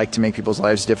I like to make people's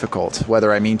lives difficult,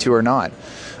 whether I mean to or not.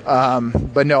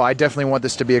 But no, I definitely want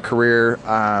this to be a career.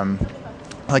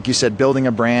 Like you said, building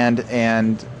a brand,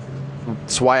 and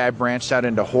it's why I branched out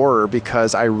into horror,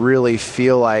 because I really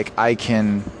feel like I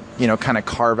can, kind of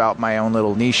carve out my own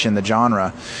little niche in the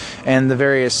genre and the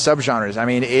various subgenres. I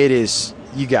mean,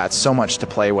 you got so much to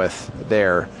play with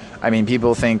there. I mean,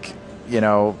 people think,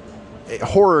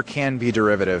 horror can be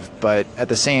derivative, but at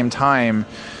the same time,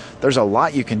 there's a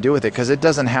lot you can do with it, because it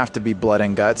doesn't have to be blood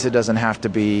and guts. It doesn't have to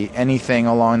be anything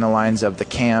along the lines of the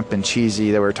camp and cheesy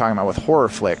that we were talking about with horror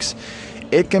flicks.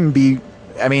 It can be,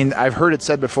 I mean, I've heard it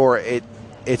said before,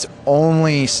 it's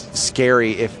only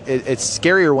scary if it's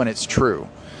scarier when it's true,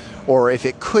 or if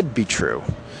it could be true.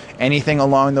 Anything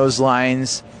along those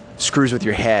lines screws with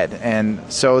your head. And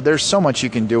so there's so much you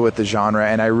can do with the genre,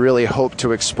 and I really hope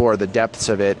to explore the depths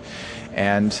of it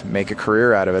and make a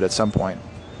career out of it at some point.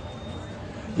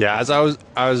 Yeah,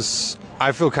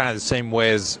 I feel kind of the same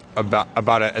way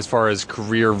about it as far as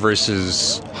career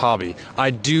versus hobby. I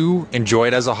do enjoy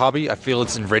it as a hobby. I feel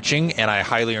it's enriching, and I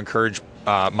highly encourage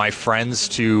my friends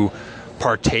to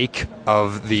partake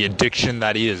of the addiction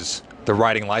that is the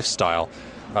writing lifestyle.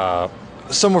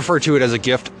 Some refer to it as a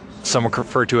gift. Some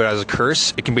refer to it as a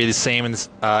curse. It can be the same, and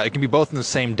it can be both in the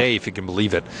same day, if you can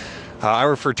believe it. I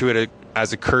refer to it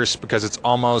as a curse because it's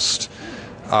almost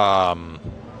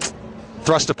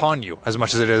thrust upon you as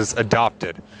much as it is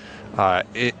adopted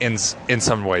in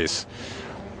some ways.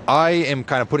 I am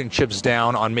kind of putting chips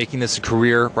down on making this a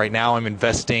career. Right now I'm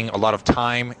investing a lot of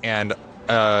time and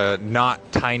not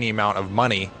tiny amount of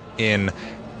money in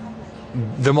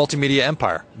the multimedia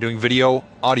empire, doing video,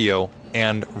 audio,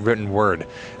 and written word.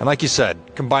 And like you said,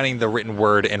 combining the written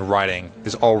word and writing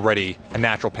is already a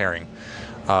natural pairing.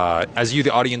 As you,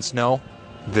 the audience, know,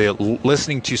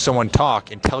 listening to someone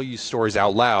talk and tell you stories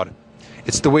out loud,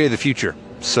 it's the way of the future.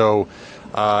 So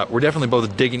we're definitely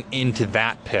both digging into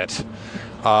that pit.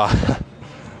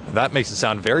 That makes it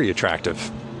sound very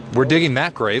attractive. We're digging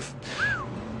that grave.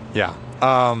 Yeah.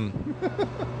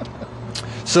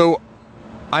 So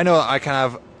I know I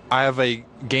have a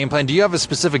game plan. Do you have a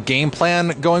specific game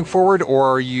plan going forward,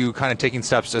 or are you kind of taking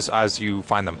steps just as you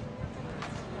find them?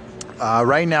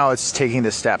 Right now it's taking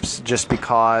the steps just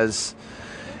because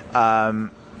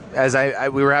as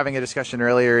we were having a discussion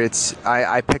earlier,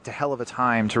 I picked a hell of a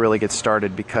time to really get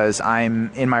started, because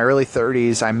I'm in my early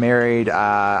 30s. I'm married.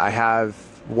 I have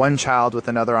one child with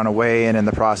another on the way, and in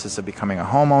the process of becoming a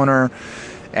homeowner,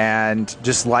 and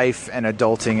just life and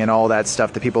adulting and all that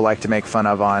stuff that people like to make fun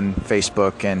of on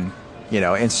Facebook and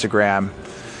Instagram.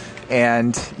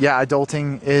 And yeah,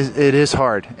 adulting is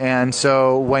hard. And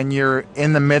so when you're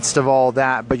in the midst of all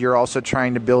that, but you're also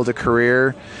trying to build a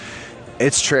career,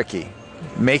 it's tricky.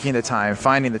 Making the time,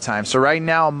 finding the time. So right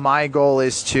now my goal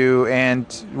is to, and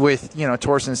with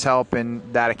Torsten's help and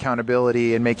that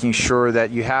accountability and making sure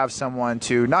that you have someone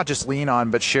to not just lean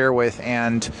on but share with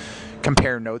and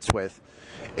compare notes with.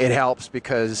 It helps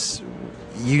because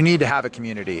you need to have a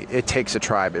community. It takes a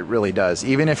tribe. It really does.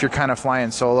 Even if you're kind of flying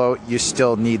solo, you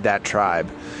still need that tribe.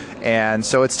 And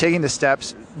so it's taking the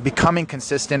steps, becoming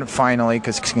consistent finally,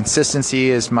 because consistency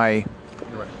is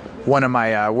one of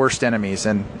my worst enemies,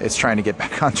 and it's trying to get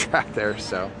back on track there.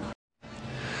 So,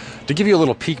 to give you a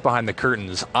little peek behind the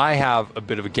curtains, I have a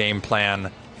bit of a game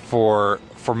plan for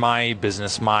my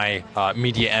business, my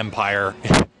media empire,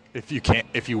 if you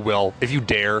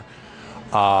dare,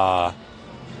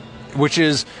 which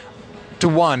is to,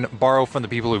 one, borrow from the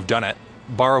people who've done it,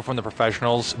 borrow from the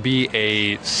professionals, be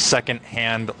a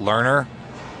second-hand learner.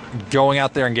 Going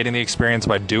out there and getting the experience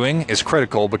by doing is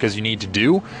critical, because you need to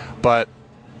do, but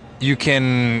you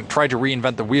can try to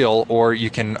reinvent the wheel, or you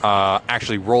can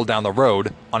actually roll down the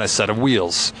road on a set of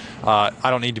wheels. I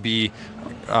don't need to be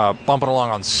bumping along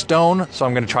on stone, so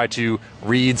I'm going to try to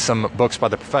read some books by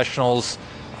the professionals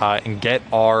and get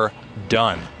our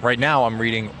done. Right now I'm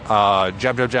reading Jab,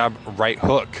 Jab, Jab, Right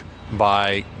Hook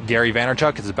by Gary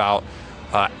Vaynerchuk. It's about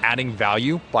adding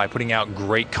value by putting out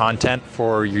great content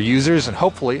for your users, and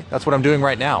hopefully that's what I'm doing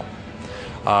right now.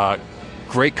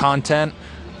 Great content,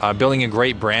 building a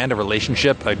great brand, a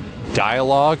relationship, a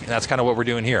dialogue, and that's kind of what we're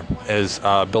doing here, is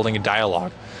building a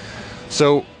dialogue.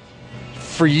 So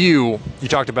for you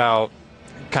talked about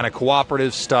kind of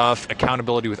cooperative stuff,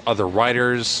 accountability with other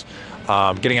writers,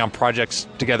 getting on projects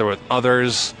together with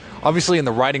others. Obviously in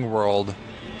the writing world,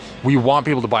 we want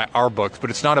people to buy our books, but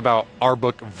it's not about our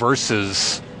book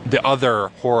versus the other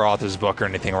horror author's book or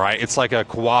anything, right? It's like a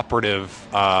cooperative,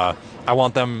 I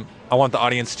want them I want the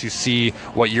audience to see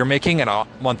what you're making, and I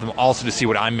want them also to see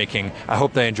what I'm making. I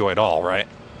hope they enjoy it all, right?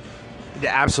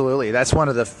 Absolutely. That's one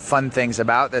of the fun things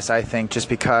about this, I think, just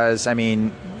because, I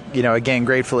mean, you know, again,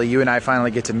 gratefully, you and I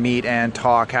finally get to meet and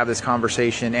talk, have this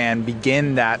conversation, and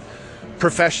begin that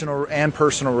professional and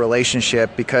personal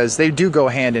relationship, because they do go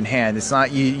hand in hand. It's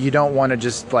not, you don't want to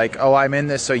just like, oh, I'm in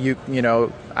this, so you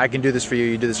know, I can do this for you,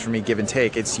 you do this for me, give and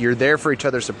take. It's, you're there for each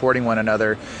other, supporting one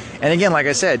another. And again, like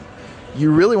I said,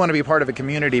 you really want to be part of a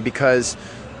community, because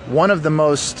one of the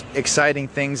most exciting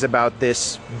things about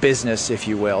this business, if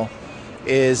you will,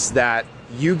 is that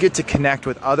you get to connect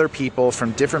with other people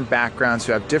from different backgrounds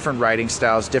who have different writing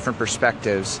styles, different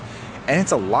perspectives, and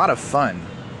it's a lot of fun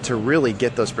to really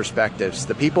get those perspectives.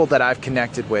 The people that I've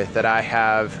connected with, that I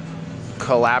have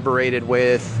collaborated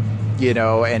with, you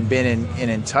know, and been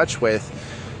in touch with,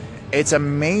 it's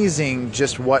amazing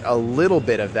just what a little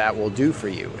bit of that will do for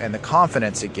you and the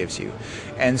confidence it gives you.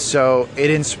 And so it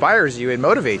inspires you, it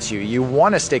motivates you. You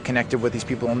want to stay connected with these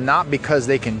people, not because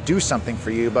they can do something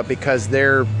for you, but because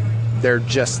they're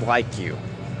just like you.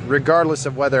 Regardless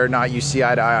of whether or not you see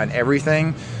eye to eye on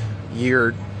everything,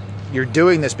 you're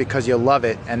doing this because you love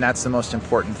it, and that's the most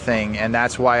important thing. And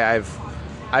that's why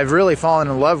I've really fallen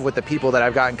in love with the people that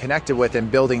I've gotten connected with and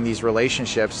building these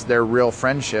relationships. They're real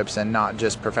friendships and not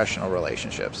just professional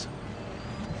relationships.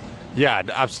 Yeah,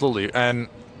 absolutely. And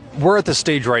we're at the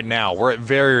stage right now. We're at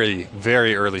very,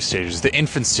 very early stages, the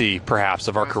infancy, perhaps,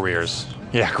 of our careers.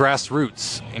 Yeah,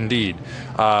 grassroots, indeed.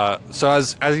 So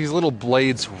as these little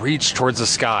blades reach towards the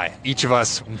sky, each of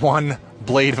us one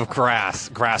blade of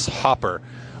grasshopper,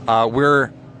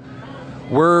 we're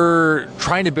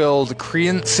trying to build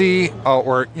credency,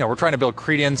 we're trying to build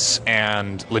credence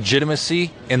and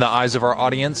legitimacy in the eyes of our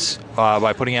audience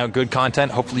by putting out good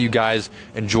content. Hopefully you guys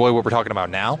enjoy what we're talking about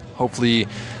now. Hopefully,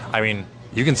 I mean,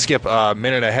 you can skip a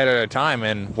minute ahead at a time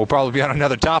and we'll probably be on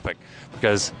another topic,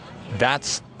 because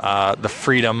that's the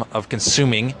freedom of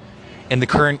consuming in the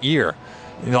current year.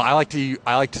 You know, I like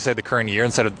to say the current year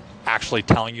instead of actually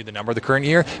telling you the number of the current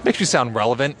year. It makes me sound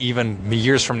relevant even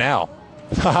years from now.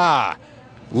 Haha,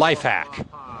 life hack.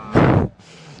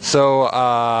 So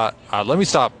let me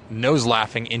stop nose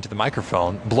laughing into the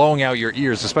microphone, blowing out your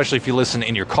ears, especially if you listen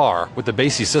in your car with the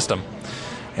Basie system.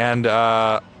 And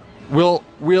we'll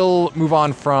move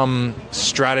on from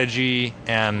strategy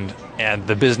and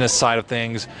the business side of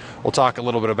things. We'll talk a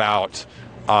little bit about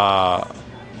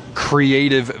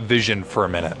creative vision for a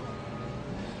minute.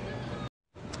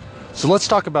 So let's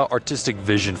talk about artistic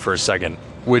vision for a second,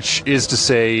 which is to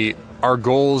say our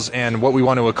goals and what we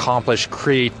want to accomplish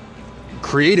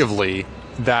creatively.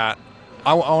 That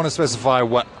I want to specify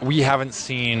what we haven't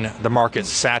seen the market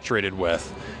saturated with.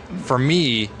 For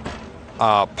me,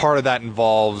 part of that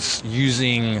involves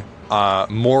using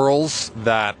morals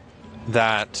that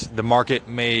the market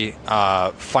may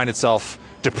find itself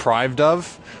deprived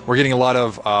of. We're getting a lot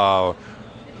of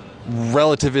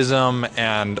relativism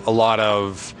and a lot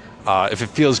of if it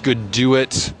feels good, do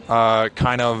it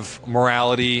kind of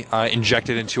morality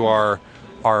injected into our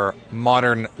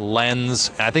modern lens.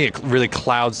 And I think it really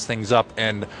clouds things up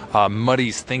and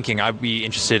muddies thinking. I'd be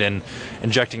interested in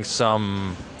injecting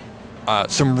some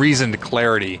reasoned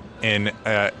clarity in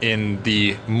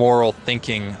the moral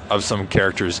thinking of some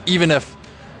characters, even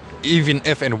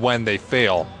if and when they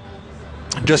fail,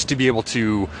 just to be able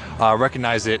to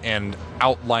recognize it and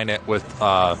outline it with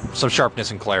some sharpness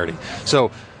and clarity.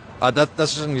 So that's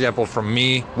just an example from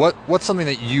me. What's something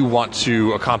that you want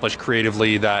to accomplish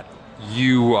creatively that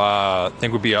you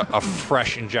think would be a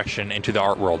fresh injection into the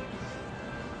art world?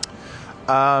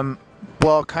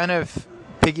 Well, kind of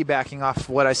piggybacking off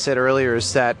what I said earlier,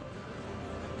 is that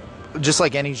just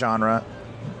like any genre,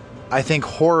 I think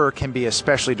horror can be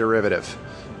especially derivative,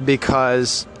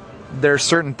 because there are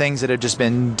certain things that have just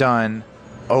been done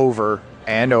over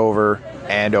and over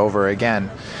and over again.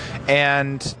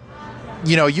 And,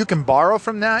 you know, you can borrow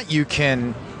from that, you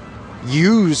can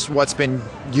use what's been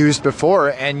used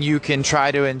before, and you can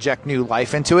try to inject new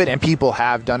life into it, and people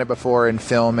have done it before in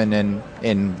film and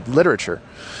in literature.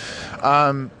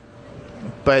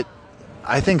 But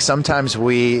I think sometimes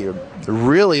we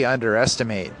really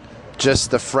underestimate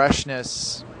just the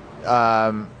freshness,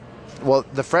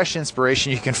 the fresh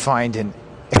inspiration you can find in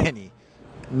any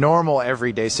normal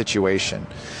everyday situation.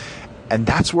 And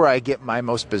that's where I get my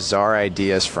most bizarre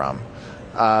ideas from.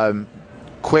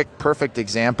 Quick, perfect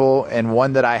example, and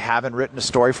one that I haven't written a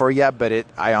story for yet, but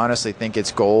I honestly think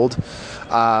it's gold.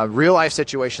 Real life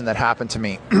situation that happened to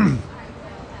me.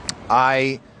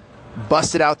 I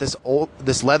busted out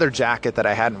this leather jacket that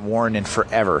I hadn't worn in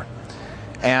forever,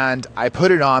 And I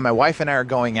put it on. My wife and I are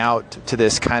going out to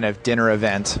this kind of dinner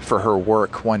event for her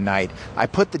work one night. I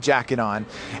put the jacket on,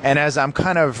 and as I'm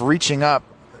kind of reaching up,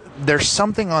 there's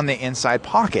something on the inside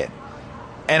pocket.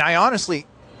 And I honestly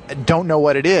don't know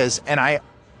what it is. And I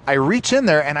reach in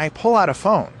there and I pull out a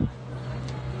phone.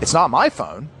 It's not my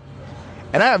phone.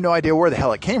 And I have no idea where the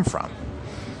hell it came from.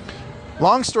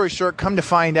 Long story short, come to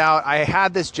find out, I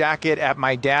had this jacket at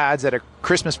my dad's at a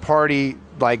Christmas party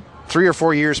like 3 or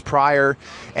 4 years prior,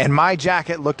 and my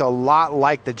jacket looked a lot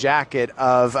like the jacket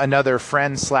of another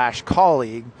friend /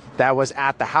 colleague that was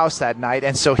at the house that night,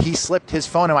 and so he slipped his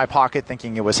phone in my pocket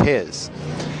thinking it was his.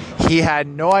 He had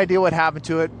no idea what happened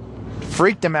to it,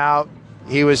 freaked him out.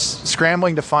 He was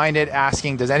scrambling to find it,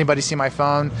 asking, does anybody see my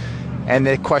phone? And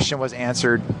the question was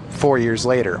answered 4 years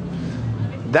later.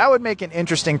 That would make an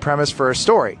interesting premise for a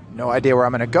story. No idea where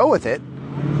I'm going to go with it,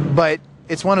 but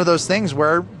it's one of those things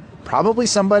where probably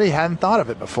somebody hadn't thought of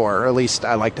it before, or at least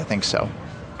I like to think so.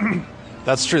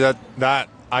 That's true. That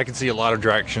I can see a lot of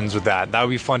directions with that. That would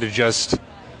be fun to just,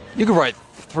 you could write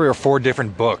 3 or 4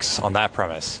 different books on that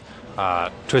premise,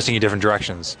 twisting in different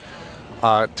directions.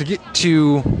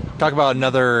 To talk about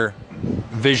another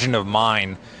vision of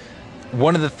mine,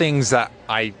 one of the things that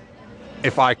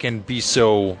if I can be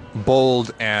so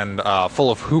bold and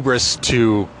full of hubris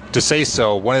to say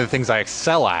so, one of the things I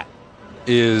excel at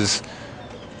is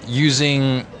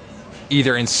using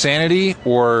either insanity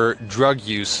or drug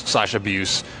use /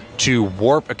 abuse to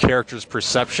warp a character's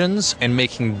perceptions and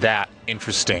making that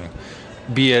interesting.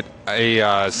 Be it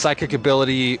a psychic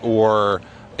ability or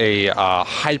a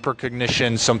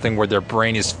hypercognition, something where their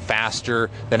brain is faster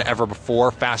than ever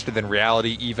before, faster than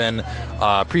reality even,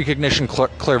 precognition,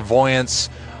 clairvoyance,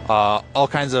 all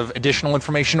kinds of additional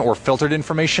information or filtered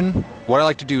information. What I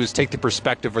like to do is take the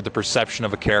perspective or the perception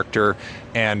of a character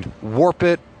and warp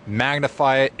it,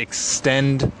 magnify it,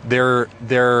 extend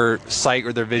their sight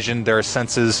or their vision, their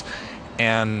senses,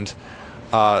 and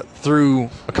through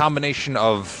a combination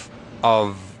of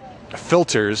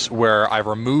filters where I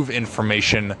remove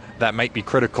information that might be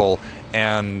critical,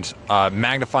 and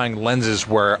magnifying lenses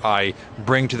where I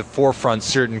bring to the forefront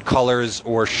certain colors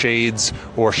or shades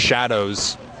or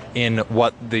shadows in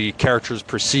what the character is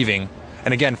perceiving.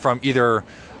 And again, from either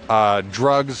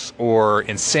drugs or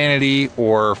insanity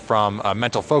or from a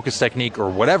mental focus technique or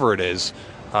whatever it is,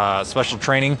 special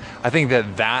training, I think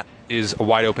that is a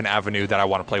wide open avenue that I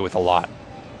want to play with a lot.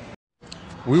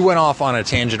 We went off on a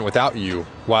tangent without you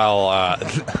while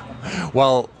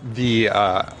the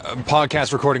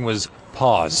podcast recording was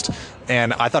paused,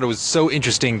 and I thought it was so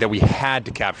interesting that we had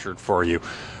to capture it for you.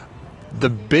 The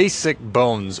basic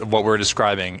bones of what we're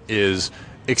describing is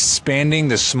expanding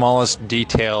the smallest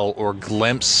detail or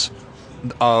glimpse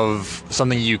of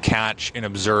something you catch and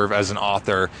observe as an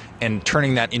author and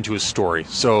turning that into a story.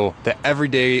 So the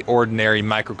everyday, ordinary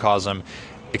microcosm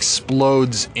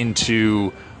explodes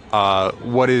into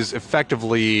what is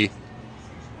effectively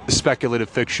speculative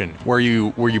fiction, where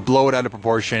you blow it out of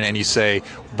proportion and you say,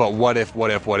 but what if,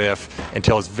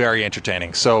 until it's very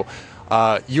entertaining. So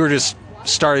you were just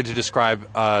started to describe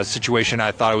a situation.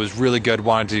 I thought it was really good,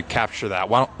 wanted to capture that.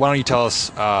 Why don't you tell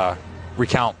us,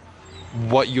 recount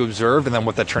what you observed and then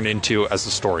what that turned into as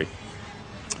the story?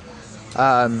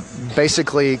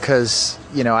 Basically, because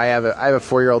I have a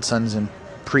 4-year-old son's in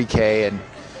pre-K and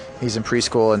he's in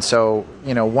preschool, and so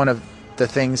one of the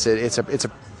things that it's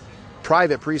a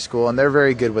private preschool, and they're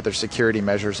very good with their security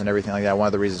measures and everything like that. One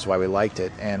of the reasons why we liked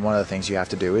it, and one of the things you have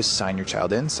to do is sign your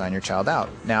child in, sign your child out.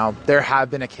 Now, there have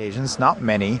been occasions, not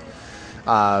many,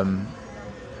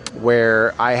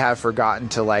 where I have forgotten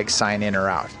to sign in or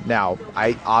out. Now,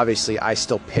 I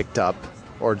still picked up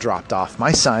or dropped off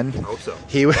my son. I hope so.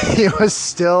 He was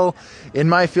still in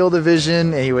my field of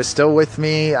vision, and he was still with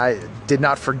me. I did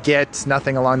not forget,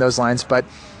 nothing along those lines, but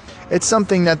it's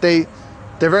something that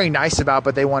they're very nice about,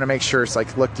 but they want to make sure it's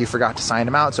like, look, you forgot to sign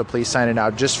him out, so please sign it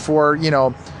out, just for,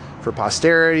 for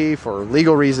posterity, for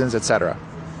legal reasons, etc.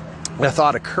 The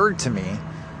thought occurred to me,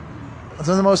 it's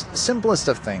one of the most simplest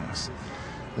of things,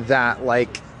 that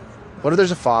what if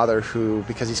there's a father who,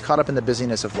 because he's caught up in the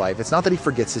busyness of life, it's not that he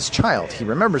forgets his child, he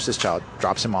remembers his child,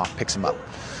 drops him off, picks him up,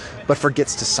 but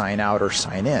forgets to sign out or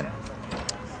sign in.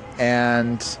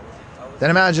 And then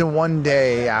imagine one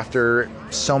day, after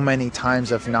so many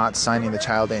times of not signing the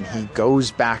child in, he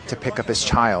goes back to pick up his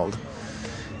child,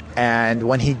 and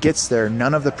when he gets there,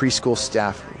 none of the preschool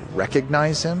staff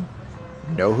recognize him,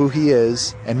 know who he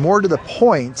is, and more to the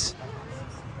point,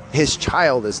 his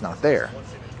child is not there,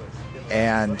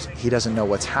 and he doesn't know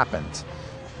what's happened.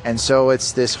 And so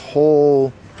it's this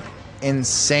whole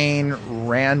insane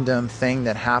random thing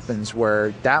that happens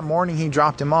where that morning he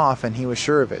dropped him off and he was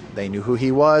sure of it. They knew who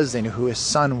he was, they knew who his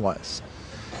son was.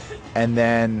 And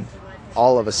then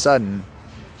all of a sudden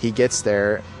he gets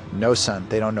there, no son,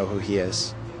 they don't know who he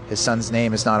is. His son's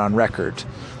name is not on record.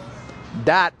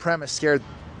 That premise scared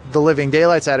the living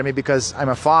daylights out of me because I'm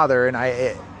a father, and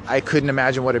I couldn't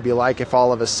imagine what it'd be like if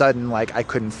all of a sudden, like, I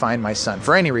couldn't find my son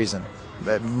for any reason,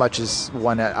 much as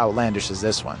one outlandish as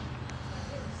this one.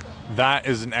 That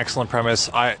is an excellent premise.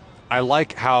 I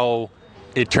like how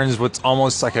it turns what's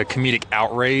almost like a comedic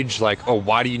outrage, like, oh,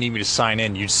 why do you need me to sign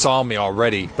in? You saw me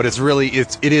already. But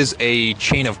it is a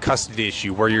chain of custody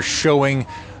issue where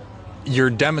you're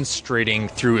demonstrating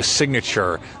through a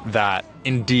signature that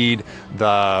indeed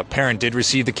the parent did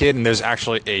receive the kid, and there's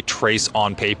actually a trace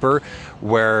on paper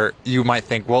where you might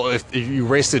think, well, if you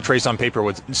erase the trace on paper,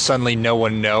 would suddenly no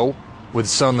one know? Would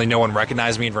suddenly no one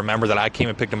recognize me and remember that I came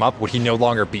and picked him up? Would he no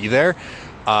longer be there?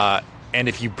 And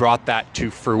if you brought that to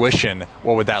fruition,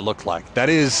 what would that look like? That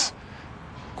is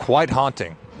quite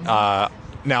haunting. Now,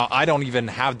 I don't even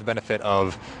have the benefit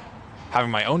of having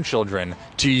my own children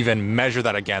to even measure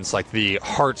that against, like, the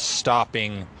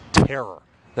heart-stopping terror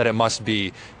that it must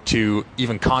be to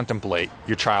even contemplate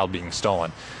your child being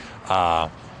stolen.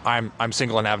 I'm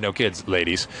single and have no kids,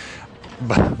 ladies.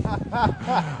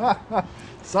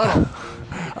 Subtle.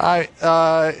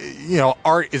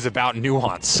 Art is about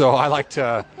nuance, so I like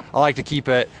to keep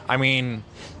it. I mean,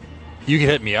 you can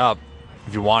hit me up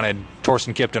if you wanted.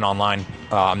 Torsten Kipton online.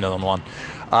 I'm the only one.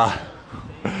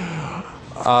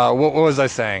 What was I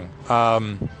saying?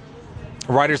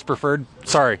 Writers preferred.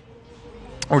 Sorry,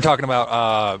 we're talking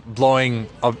about blowing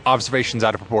observations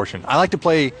out of proportion. I like to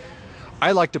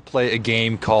play a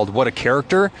game called What a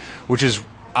Character, which is,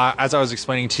 as I was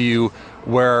explaining to you,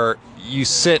 where you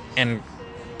sit and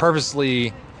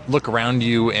purposely look around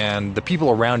you, and the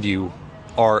people around you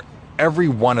are, every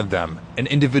one of them, an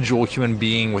individual human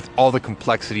being with all the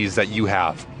complexities that you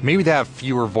have. Maybe they have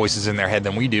fewer voices in their head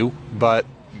than we do, but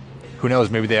who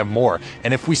knows, maybe they have more.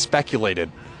 And if we speculated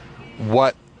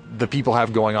what the people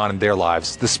have going on in their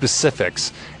lives, the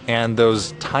specifics, and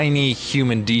those tiny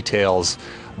human details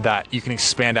that you can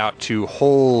expand out to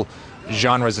whole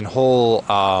genres and whole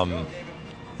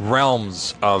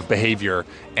realms of behavior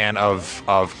and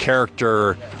of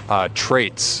character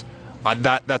traits,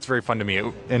 that's very fun to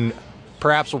me. And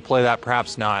perhaps we'll play that,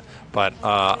 perhaps not, but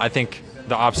I think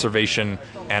the observation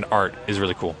and art is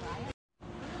really cool.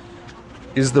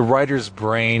 Is the writer's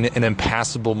brain an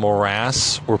impassable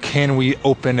morass, or can we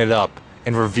open it up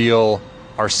and reveal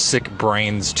our sick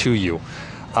brains to you?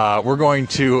 We're going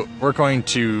to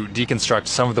deconstruct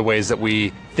some of the ways that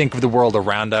we think of the world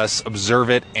around us, observe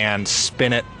it, and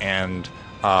spin it, and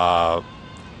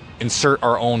insert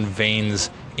our own veins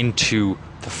into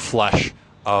the flesh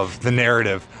of the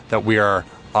narrative that we are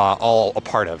all a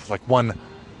part of, like one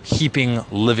heaping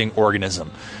living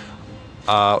organism.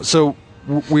 So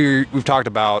we've talked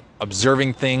about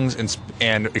observing things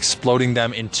and exploding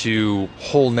them into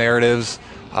whole narratives.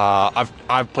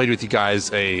 I've played with you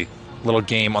guys a little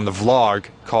game on the vlog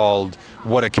called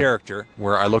What a Character,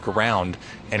 where I look around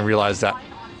and realize that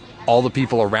all the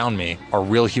people around me are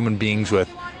real human beings with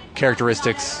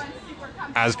characteristics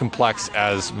as complex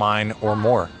as mine or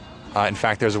more. In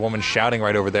fact, there's a woman shouting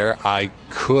right over there. I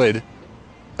could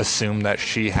assume that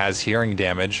she has hearing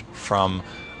damage from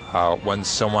when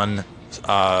someone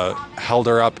held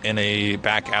her up in a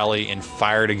back alley and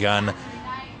fired a gun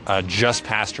just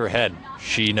past her head.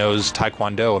 She knows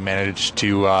Taekwondo and managed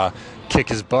to kick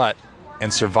his butt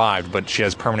and survived, but she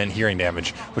has permanent hearing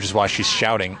damage, which is why she's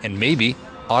shouting and maybe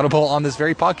audible on this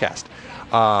very podcast.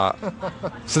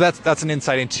 So that's an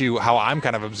insight into how I'm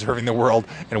kind of observing the world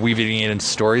and weaving it into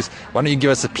stories. Why don't you give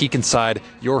us a peek inside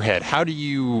your head? How do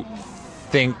you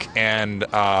think and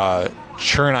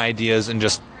churn ideas and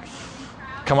just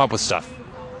come up with stuff?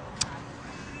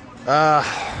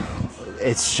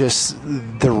 It's just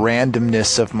the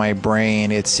randomness of my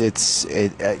brain.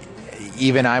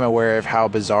 Even I'm aware of how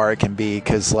bizarre it can be,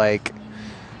 because, like,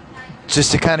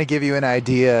 just to kind of give you an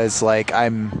idea, it's like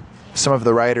some of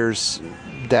the writers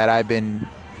that I've been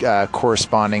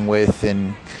corresponding with,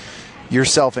 and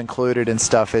yourself included and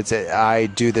stuff, I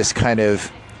do this kind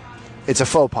of, it's a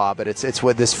faux pas, but it's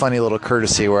with this funny little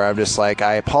courtesy where I'm just like,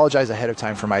 I apologize ahead of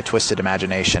time for my twisted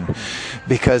imagination,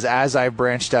 because as I've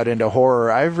branched out into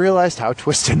horror, I've realized how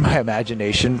twisted my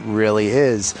imagination really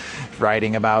is.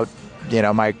 Writing about,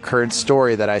 my current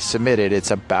story that I submitted,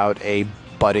 it's about a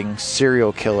budding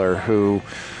serial killer who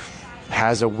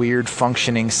has a weird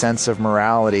functioning sense of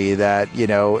morality that, you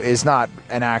know, is not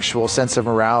an actual sense of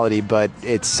morality, but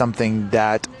it's something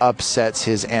that upsets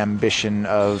his ambition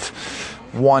of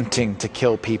wanting to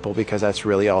kill people because that's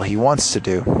really all he wants to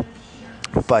do.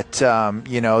 But,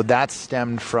 you know, that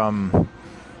stemmed from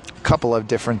a couple of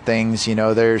different things. You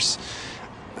know,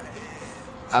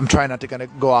 I'm trying not to kind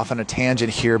of go off on a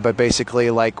tangent here, but basically,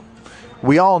 like,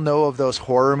 we all know of those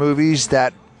horror movies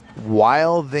that,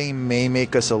 while they may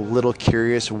make us a little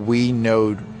curious, we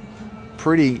know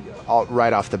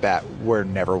right off the bat we're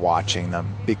never watching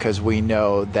them because we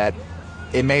know that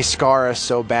it may scar us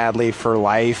so badly for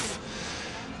life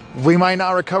we might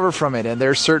not recover from it. And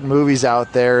there's certain movies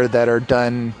out there that are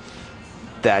done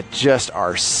that just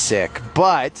are sick,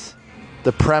 but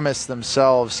the premise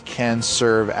themselves can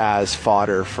serve as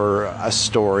fodder for a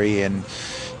story. And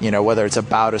you know, whether it's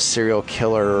about a serial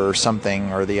killer or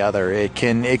something or the other, it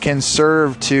can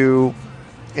serve to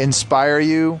inspire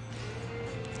you,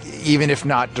 even if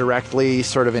not directly,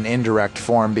 sort of an indirect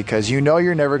form, because you know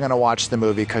you're never going to watch the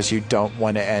movie because you don't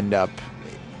want to end up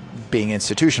being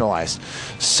institutionalized.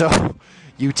 So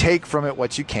you take from it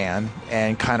what you can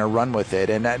and kind of run with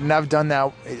it. And I've done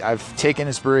that. I've taken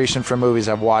inspiration from movies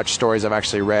I've watched, stories I've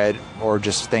actually read, or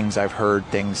just things I've heard,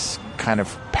 things kind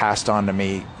of passed on to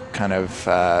me kind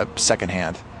of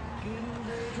secondhand.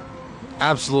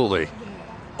 Absolutely.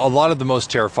 A lot of the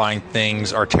most terrifying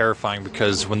things are terrifying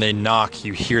because when they knock,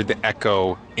 you hear the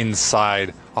echo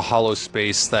inside a hollow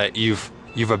space that you've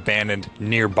abandoned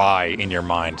nearby in your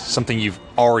mind. Something you've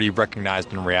already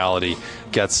recognized in reality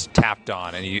gets tapped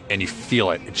on, and you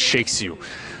feel it. It shakes you.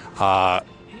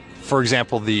 For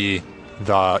example, the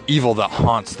evil that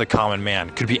haunts the common man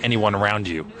could be anyone around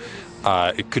you.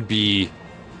 It could be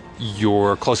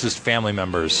your closest family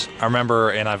members. I remember,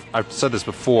 and I've said this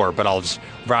before, but I'll just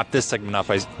wrap this segment up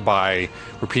by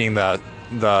repeating the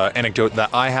anecdote that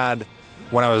I had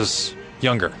when I was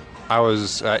younger. I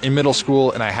was in middle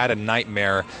school, and I had a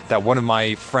nightmare that one of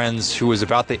my friends, who was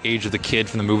about the age of the kid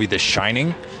from the movie The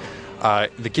Shining,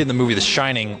 the kid in the movie The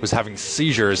Shining was having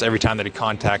seizures every time that he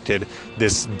contacted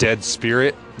this dead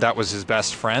spirit that was his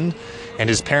best friend, and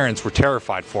his parents were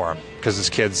terrified for him because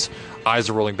this kid's eyes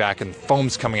are rolling back and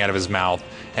foam's coming out of his mouth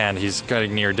and he's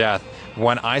getting near death.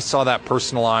 When I saw that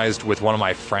personalized with one of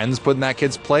my friends put in that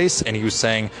kid's place, and he was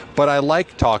saying, but I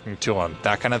like talking to him,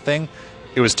 that kind of thing,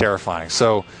 it was terrifying.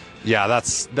 So yeah,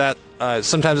 that's that.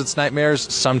 Sometimes it's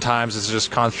nightmares, sometimes it's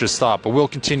just conscious thought, but we'll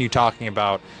continue talking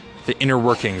about the inner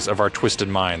workings of our twisted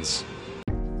minds.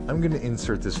 I'm going to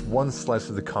insert this one slice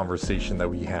of the conversation that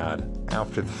we had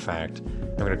after the fact.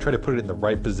 I'm going to try to put it in the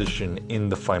right position in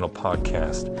the final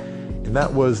podcast. And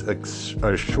that was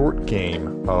a short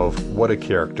game of What a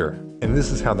Character. And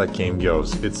this is how that game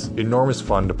goes. It's enormous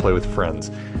fun to play with friends.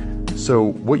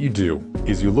 So what you do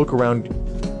is you look around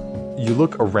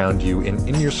you, and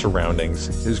in your surroundings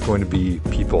is going to be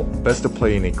people. Best to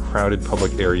play in a crowded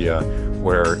public area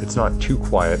where it's not too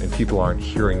quiet and people aren't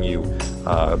hearing you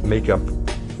make up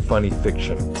funny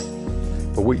fiction.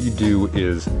 But what you do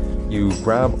is you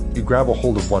grab a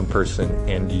hold of one person,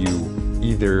 and you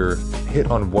either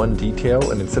hit on one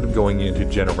detail, and instead of going into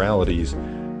generalities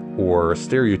or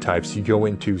stereotypes, you go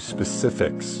into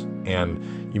specifics,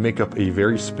 and you make up a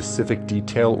very specific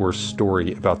detail or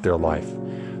story about their life.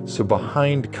 So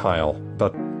behind Kyle,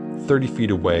 about 30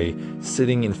 feet away,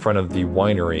 sitting in front of the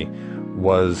winery,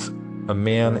 was a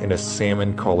man in a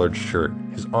salmon collared shirt.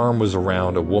 His arm was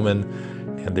around a woman,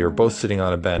 and they were both sitting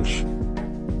on a bench.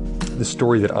 The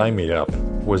story that I made up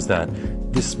was that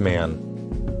this man,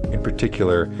 in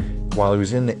particular, while he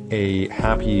was in a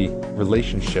happy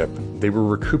relationship, they were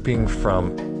recouping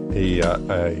from a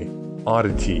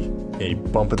oddity, a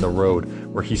bump in the road,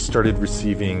 where he started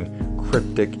receiving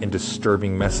cryptic and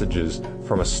disturbing messages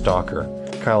from a stalker.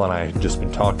 Kyle and I had just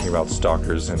been talking about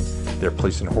stalkers and their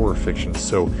place in horror fiction,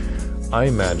 so I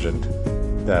imagined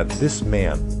that this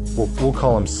man, we'll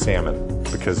call him Salmon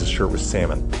because his shirt was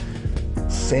salmon.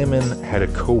 Salmon had a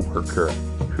co-worker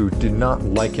who did not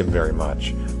like him very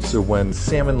much. So when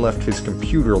Salmon left his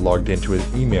computer logged into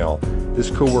his email, this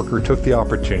coworker took the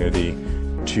opportunity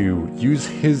to use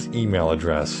his email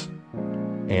address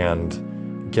and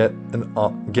get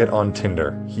on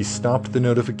Tinder. He stopped the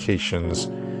notifications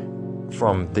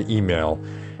from the email,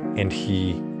 and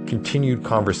he continued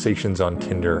conversations on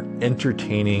Tinder,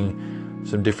 entertaining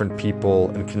some different people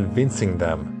and convincing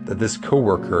them that this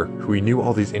coworker, who he knew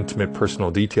all these intimate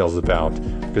personal details about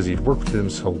because he'd worked with him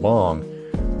so long,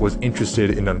 was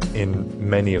interested in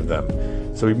many of them.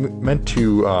 So he meant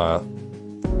to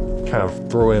kind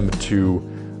of throw him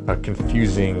to a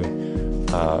confusing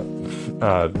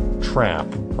trap,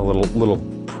 a little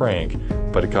prank,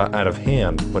 but it got out of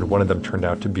hand when one of them turned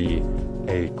out to be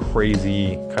a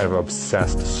crazy, kind of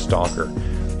obsessed stalker.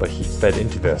 But he fed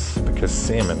into this because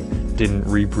Salmon didn't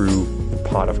rebrew the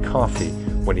pot of coffee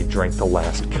when he drank the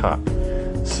last cup.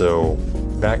 So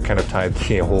that kind of tied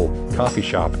the whole coffee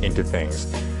shop into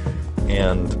things.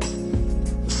 And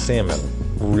Salmon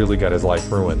really got his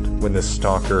life ruined when this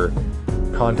stalker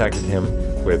contacted him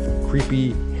with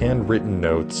creepy handwritten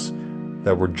notes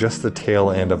that were just the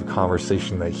tail end of a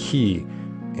conversation that he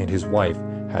and his wife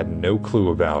had no clue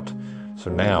about. So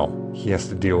now he has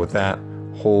to deal with that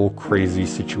whole crazy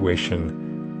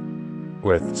situation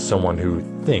with someone who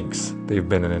thinks they've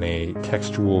been in a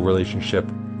textual relationship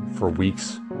for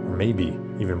weeks or maybe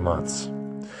even months.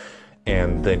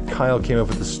 And then Kyle came up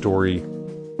with the story,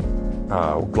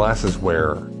 glasses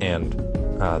wearer, and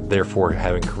therefore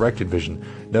having corrected vision,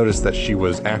 noticed that she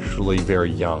was actually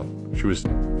very young. She was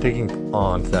taking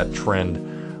on that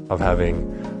trend of having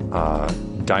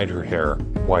dyed her hair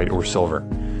white or silver.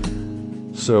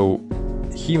 So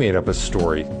he made up a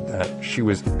story that she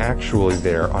was actually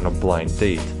there on a blind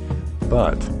date,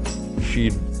 but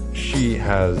she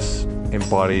has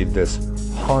embodied this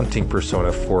haunting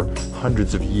persona for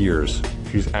hundreds of years.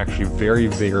 She's actually very,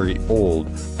 very old,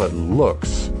 but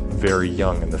looks very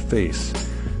young in the face,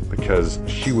 because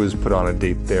she was put on a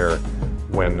date there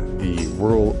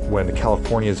when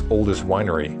California's oldest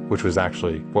winery, which was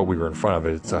actually what we were in front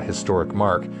of, it's a historic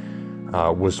mark,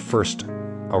 was first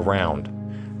around.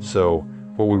 So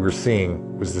what we were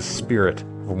seeing was the spirit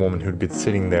of a woman who'd been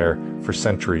sitting there for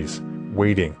centuries,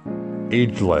 waiting,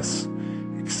 ageless,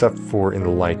 except for in the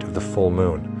light of the full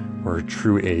moon, where her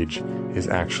true age is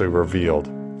actually revealed.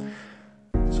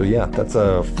 So yeah, that's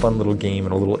a fun little game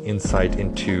and a little insight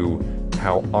into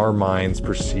how our minds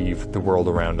perceive the world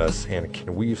around us and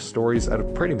can weave stories out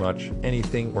of pretty much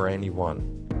anything or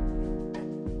anyone.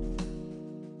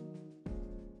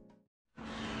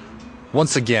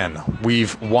 Once again,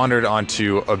 we've wandered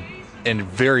onto a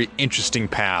very interesting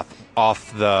path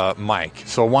off the mic.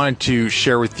 So I wanted to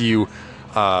share with you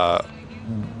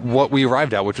what we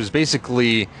arrived at, which was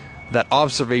basically that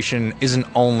observation isn't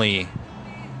only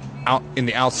out in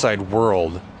the outside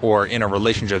world or in our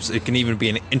relationships. It can even be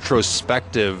an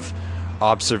introspective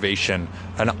observation,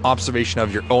 an observation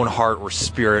of your own heart or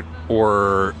spirit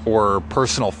or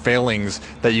personal failings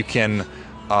that you can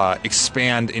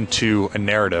expand into a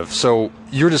narrative. So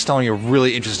you're just telling me a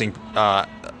really interesting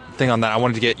thing on that. I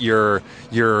wanted to get your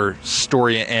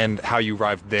story and how you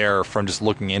arrived there from just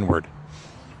looking inward.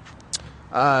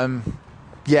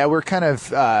 Yeah, we're kind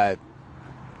of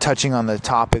touching on the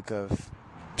topic of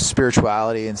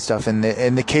spirituality and stuff. In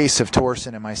the case of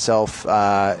Torsten and myself,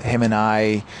 him and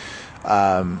I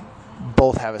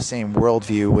both have a same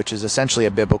worldview, which is essentially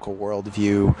a biblical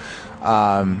worldview.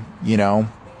 You know,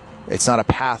 it's not a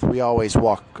path we always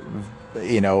walk.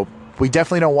 You know, we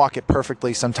definitely don't walk it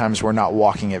perfectly. Sometimes we're not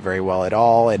walking it very well at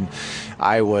all. And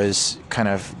I was kind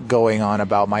of going on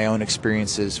about my own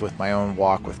experiences with my own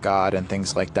walk with God and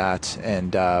things like that.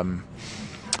 And a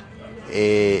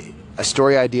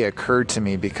story idea occurred to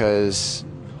me because,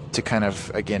 to kind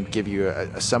of, again, give you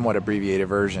a somewhat abbreviated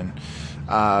version,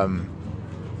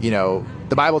 you know,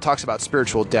 the Bible talks about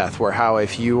spiritual death, where how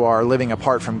if you are living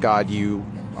apart from God, you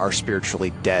are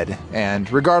spiritually dead.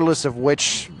 And regardless of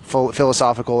which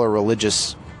philosophical or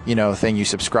religious, you know, thing you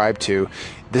subscribe to,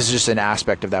 this is just an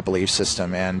aspect of that belief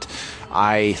system. And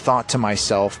I thought to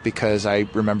myself, because I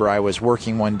remember I was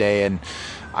working one day and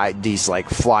these like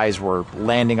flies were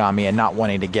landing on me and not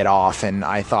wanting to get off, and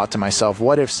I thought to myself,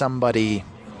 what if somebody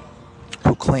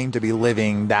who claimed to be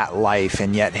living that life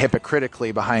and yet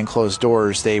hypocritically behind closed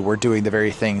doors they were doing the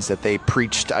very things that they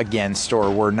preached against or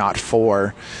were not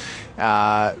for?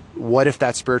 What if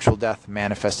that spiritual death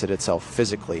manifested itself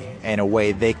physically in a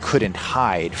way they couldn't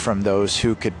hide from those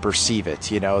who could perceive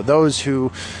it? You know, those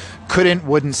who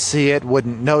wouldn't see it,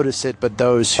 wouldn't notice it, but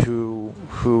those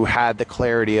who had the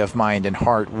clarity of mind and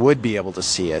heart would be able to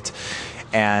see it,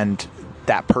 and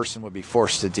that person would be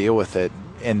forced to deal with it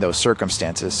in those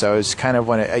circumstances. So it's kind of,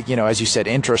 when it, you know, as you said,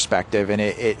 introspective, and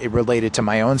it related to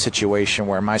my own situation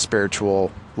where my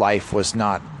spiritual life was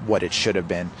not what it should have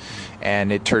been,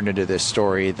 and it turned into this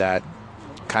story that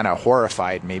kind of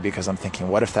horrified me, because I'm thinking,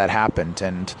 what if that happened?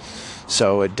 And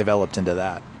so it developed into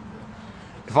that.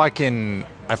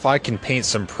 If I can paint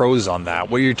some prose on that,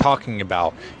 what you're talking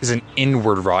about is an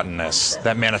inward rottenness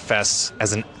that manifests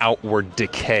as an outward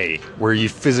decay, where you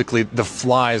physically, the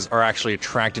flies are actually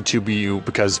attracted to you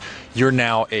because you're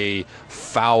now a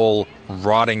foul,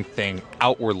 rotting thing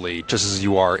outwardly, just as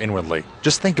you are inwardly.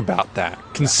 Just think about that.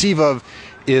 Conceive of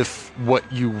what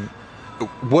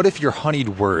if your honeyed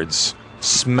words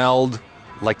smelled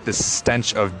like the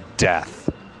stench of death?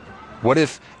 What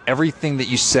if everything that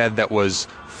you said that was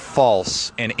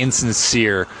false and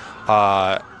insincere,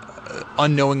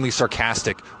 unknowingly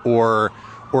sarcastic, or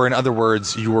in other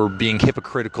words, you were being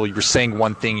hypocritical, you were saying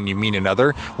one thing and you mean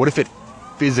another? What if it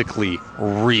physically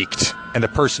reeked and the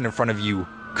person in front of you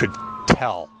could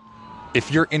tell? If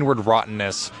your inward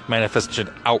rottenness manifested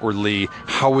outwardly,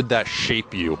 how would that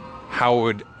shape you? How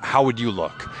would you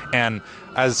look? And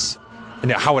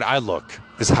how would I look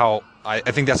is how I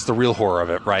think that's the real horror of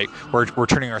it, right? We're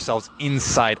turning ourselves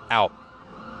inside out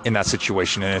in that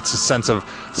situation, and it's a sense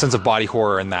of body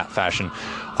horror in that fashion.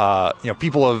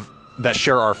 People that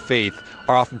share our faith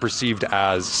are often perceived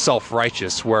as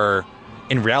self-righteous, where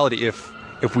in reality,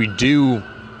 if we do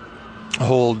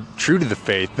hold true to the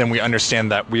faith, then we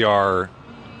understand that we are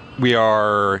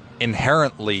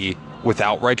inherently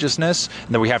without righteousness,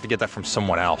 and that we have to get that from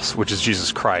someone else, which is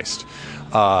Jesus Christ.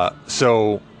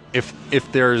 So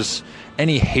if there's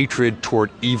any hatred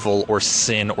toward evil or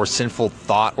sin or sinful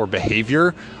thought or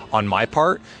behavior on my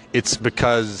part, it's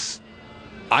because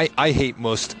I hate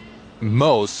most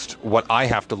what I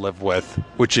have to live with,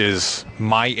 which is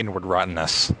my inward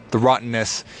rottenness. The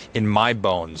rottenness in my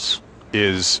bones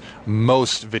is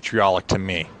most vitriolic to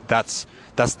me. That's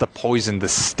the poison, the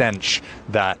stench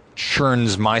that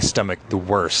churns my stomach the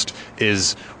worst,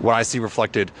 is what I see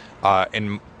reflected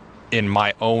in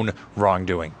my own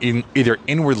wrongdoing, either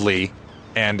inwardly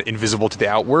and invisible to the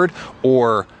outward,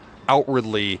 or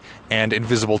outwardly and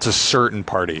invisible to certain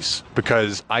parties,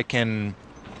 because I can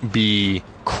be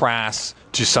crass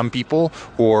to some people,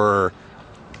 or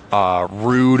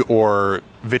rude or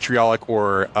vitriolic,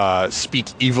 or speak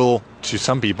evil to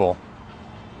some people,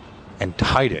 and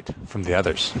hide it from the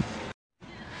others.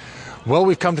 Well,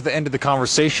 we've come to the end of the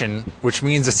conversation, which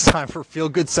means it's time for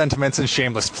feel-good sentiments and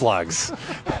shameless plugs,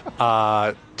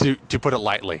 to put it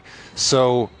lightly.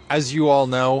 So, as you all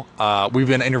know, we've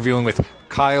been interviewing with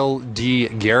Kyle D.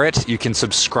 Garrett. You can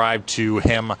subscribe to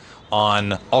him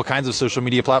on all kinds of social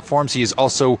media platforms. He is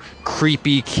also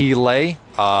Creepy Keeley.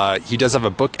 He does have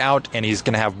a book out, and he's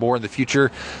going to have more in the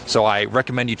future, so I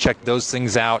recommend you check those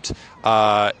things out.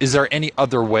 Is there any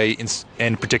other way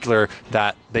in particular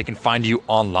that they can find you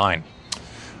online?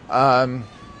 I'm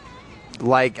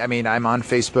on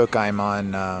Facebook, I'm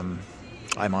on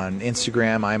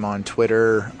Instagram, I'm on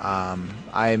Twitter.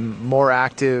 I'm more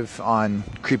active on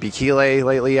Creepy Keeley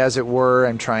lately, as it were.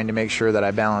 I'm trying to make sure that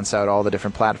I balance out all the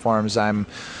different platforms. I'm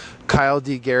Kyle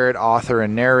D. Garrett, author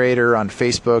and narrator on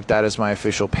Facebook. That is my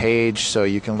official page, so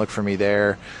you can look for me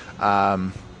there.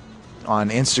 On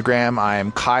Instagram,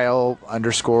 I'm Kyle_D_Garrett,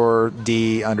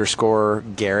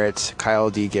 Kyle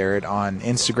D. Garrett on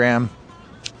Instagram,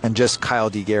 and just Kyle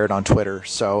D. Garrett on Twitter.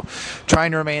 So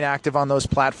trying to remain active on those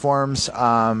platforms.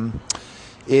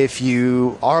 If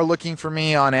you are looking for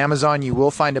me on Amazon, you will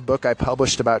find a book I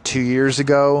published about 2 years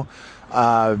ago.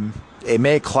 It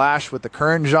may clash with the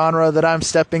current genre that I'm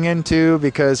stepping into,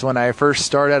 because when I first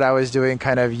started, I was doing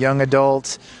kind of young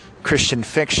adult Christian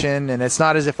fiction, and it's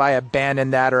not as if I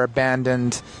abandoned that or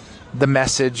abandoned the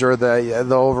message or the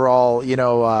overall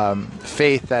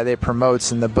faith that it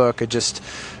promotes in the book. It just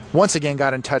once again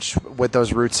got in touch with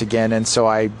those roots again, and so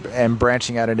I am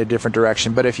branching out in a different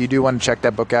direction. But if you do want to check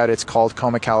that book out, it's called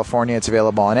Coma, California. It's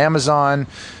available on Amazon,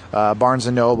 Barnes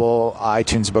 & Noble,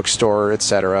 iTunes Bookstore,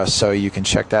 etc. So you can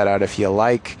check that out if you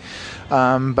like.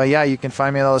 But yeah, you can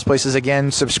find me in all those places.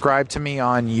 Again, subscribe to me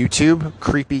on YouTube,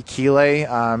 Creepy Keeley.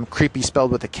 Creepy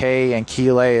spelled with a K, and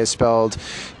Keeley is spelled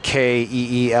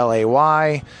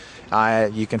Keelay.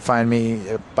 You can find me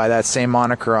by that same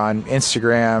moniker on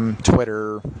Instagram,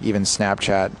 Twitter, even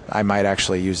Snapchat. I might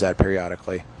actually use that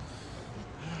periodically.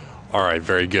 All right,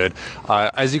 very good.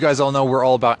 As you guys all know, we're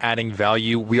all about adding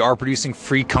value. We are producing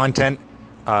free content,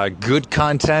 good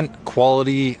content,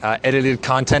 quality, edited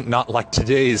content, not like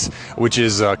today's, which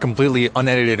is completely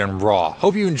unedited and raw.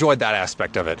 Hope you enjoyed that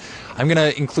aspect of it. I'm going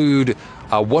to include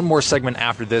one more segment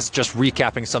after this, just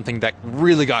recapping something that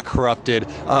really got corrupted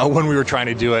when we were trying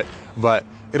to do it. But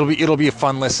it'll be a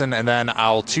fun listen, and then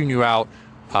I'll tune you out,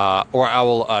 or I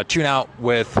will tune out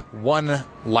with one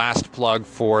last plug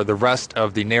for the rest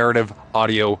of the Narrative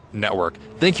Audio Network.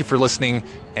 Thank you for listening,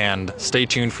 and stay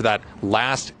tuned for that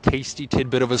last tasty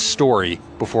tidbit of a story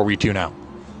before we tune out.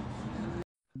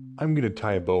 I'm going to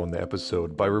tie a bow on the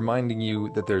episode by reminding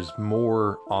you that there's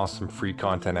more awesome free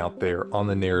content out there on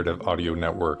the Narrative Audio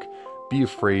Network. Be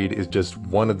Afraid is just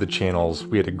one of the channels.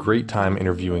 We had a great time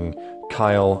interviewing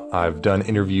Kyle. I've done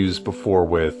interviews before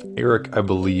with Eric, I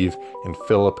believe, and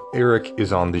Philip. Eric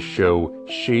is on the show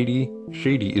Shady.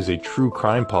 Shady is a true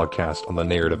crime podcast on the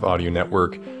Narrative Audio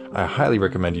Network. I highly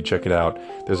recommend you check it out.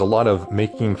 There's a lot of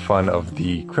making fun of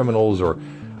the criminals or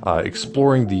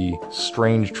exploring the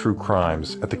strange true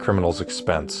crimes at the criminal's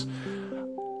expense.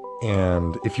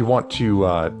 And if you want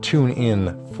to tune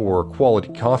in for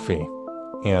quality coffee,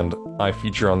 and I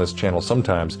feature on this channel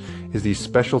sometimes, is the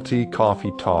Specialty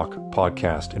Coffee Talk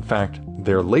podcast. In fact,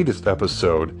 their latest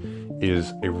episode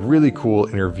is a really cool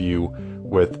interview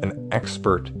with an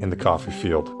expert in the coffee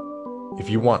field. If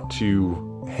you want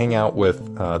to hang out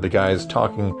with the guys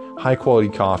talking high quality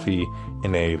coffee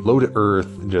in a low to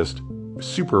earth, just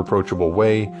super approachable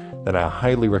way, then I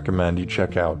highly recommend you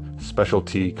check out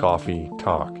Specialty Coffee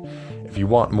Talk. If you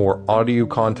want more audio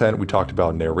content, we talked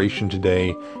about narration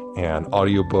today and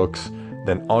audiobooks,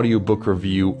 then Audiobook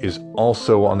Review is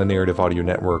also on the Narrative Audio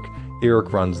Network.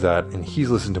 Eric runs that, and he's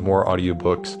listened to more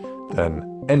audiobooks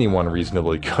than anyone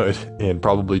reasonably could in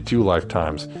probably 2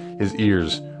 lifetimes. His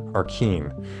ears are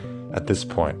keen at this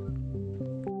point.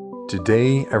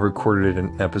 Today, I recorded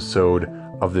an episode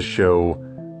of the show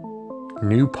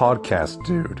New Podcast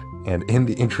Dude, and in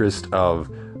the interest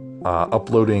of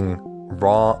uploading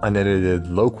raw, unedited,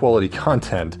 low-quality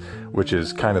content, which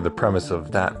is kind of the premise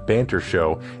of that banter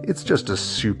show, it's just a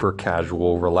super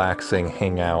casual, relaxing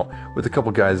hangout with a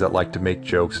couple guys that like to make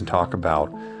jokes and talk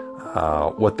about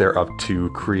what they're up to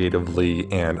creatively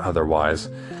and otherwise.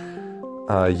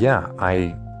 I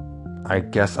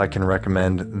guess I can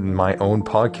recommend my own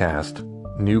podcast,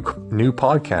 New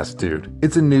Podcast Dude.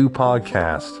 It's a new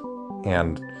podcast,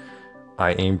 and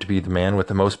I aim to be the man with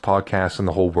the most podcasts in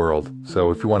the whole world.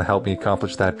 So if you want to help me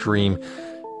accomplish that dream,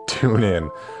 tune in.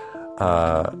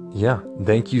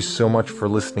 Thank you so much for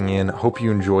listening in. Hope you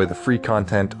enjoy the free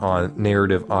content on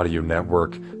Narrative Audio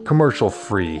Network. Commercial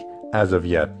free as of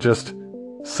yet. Just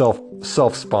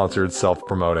self-sponsored,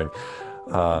 self-promoting.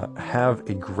 Have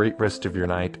a great rest of your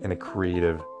night and a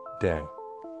creative day.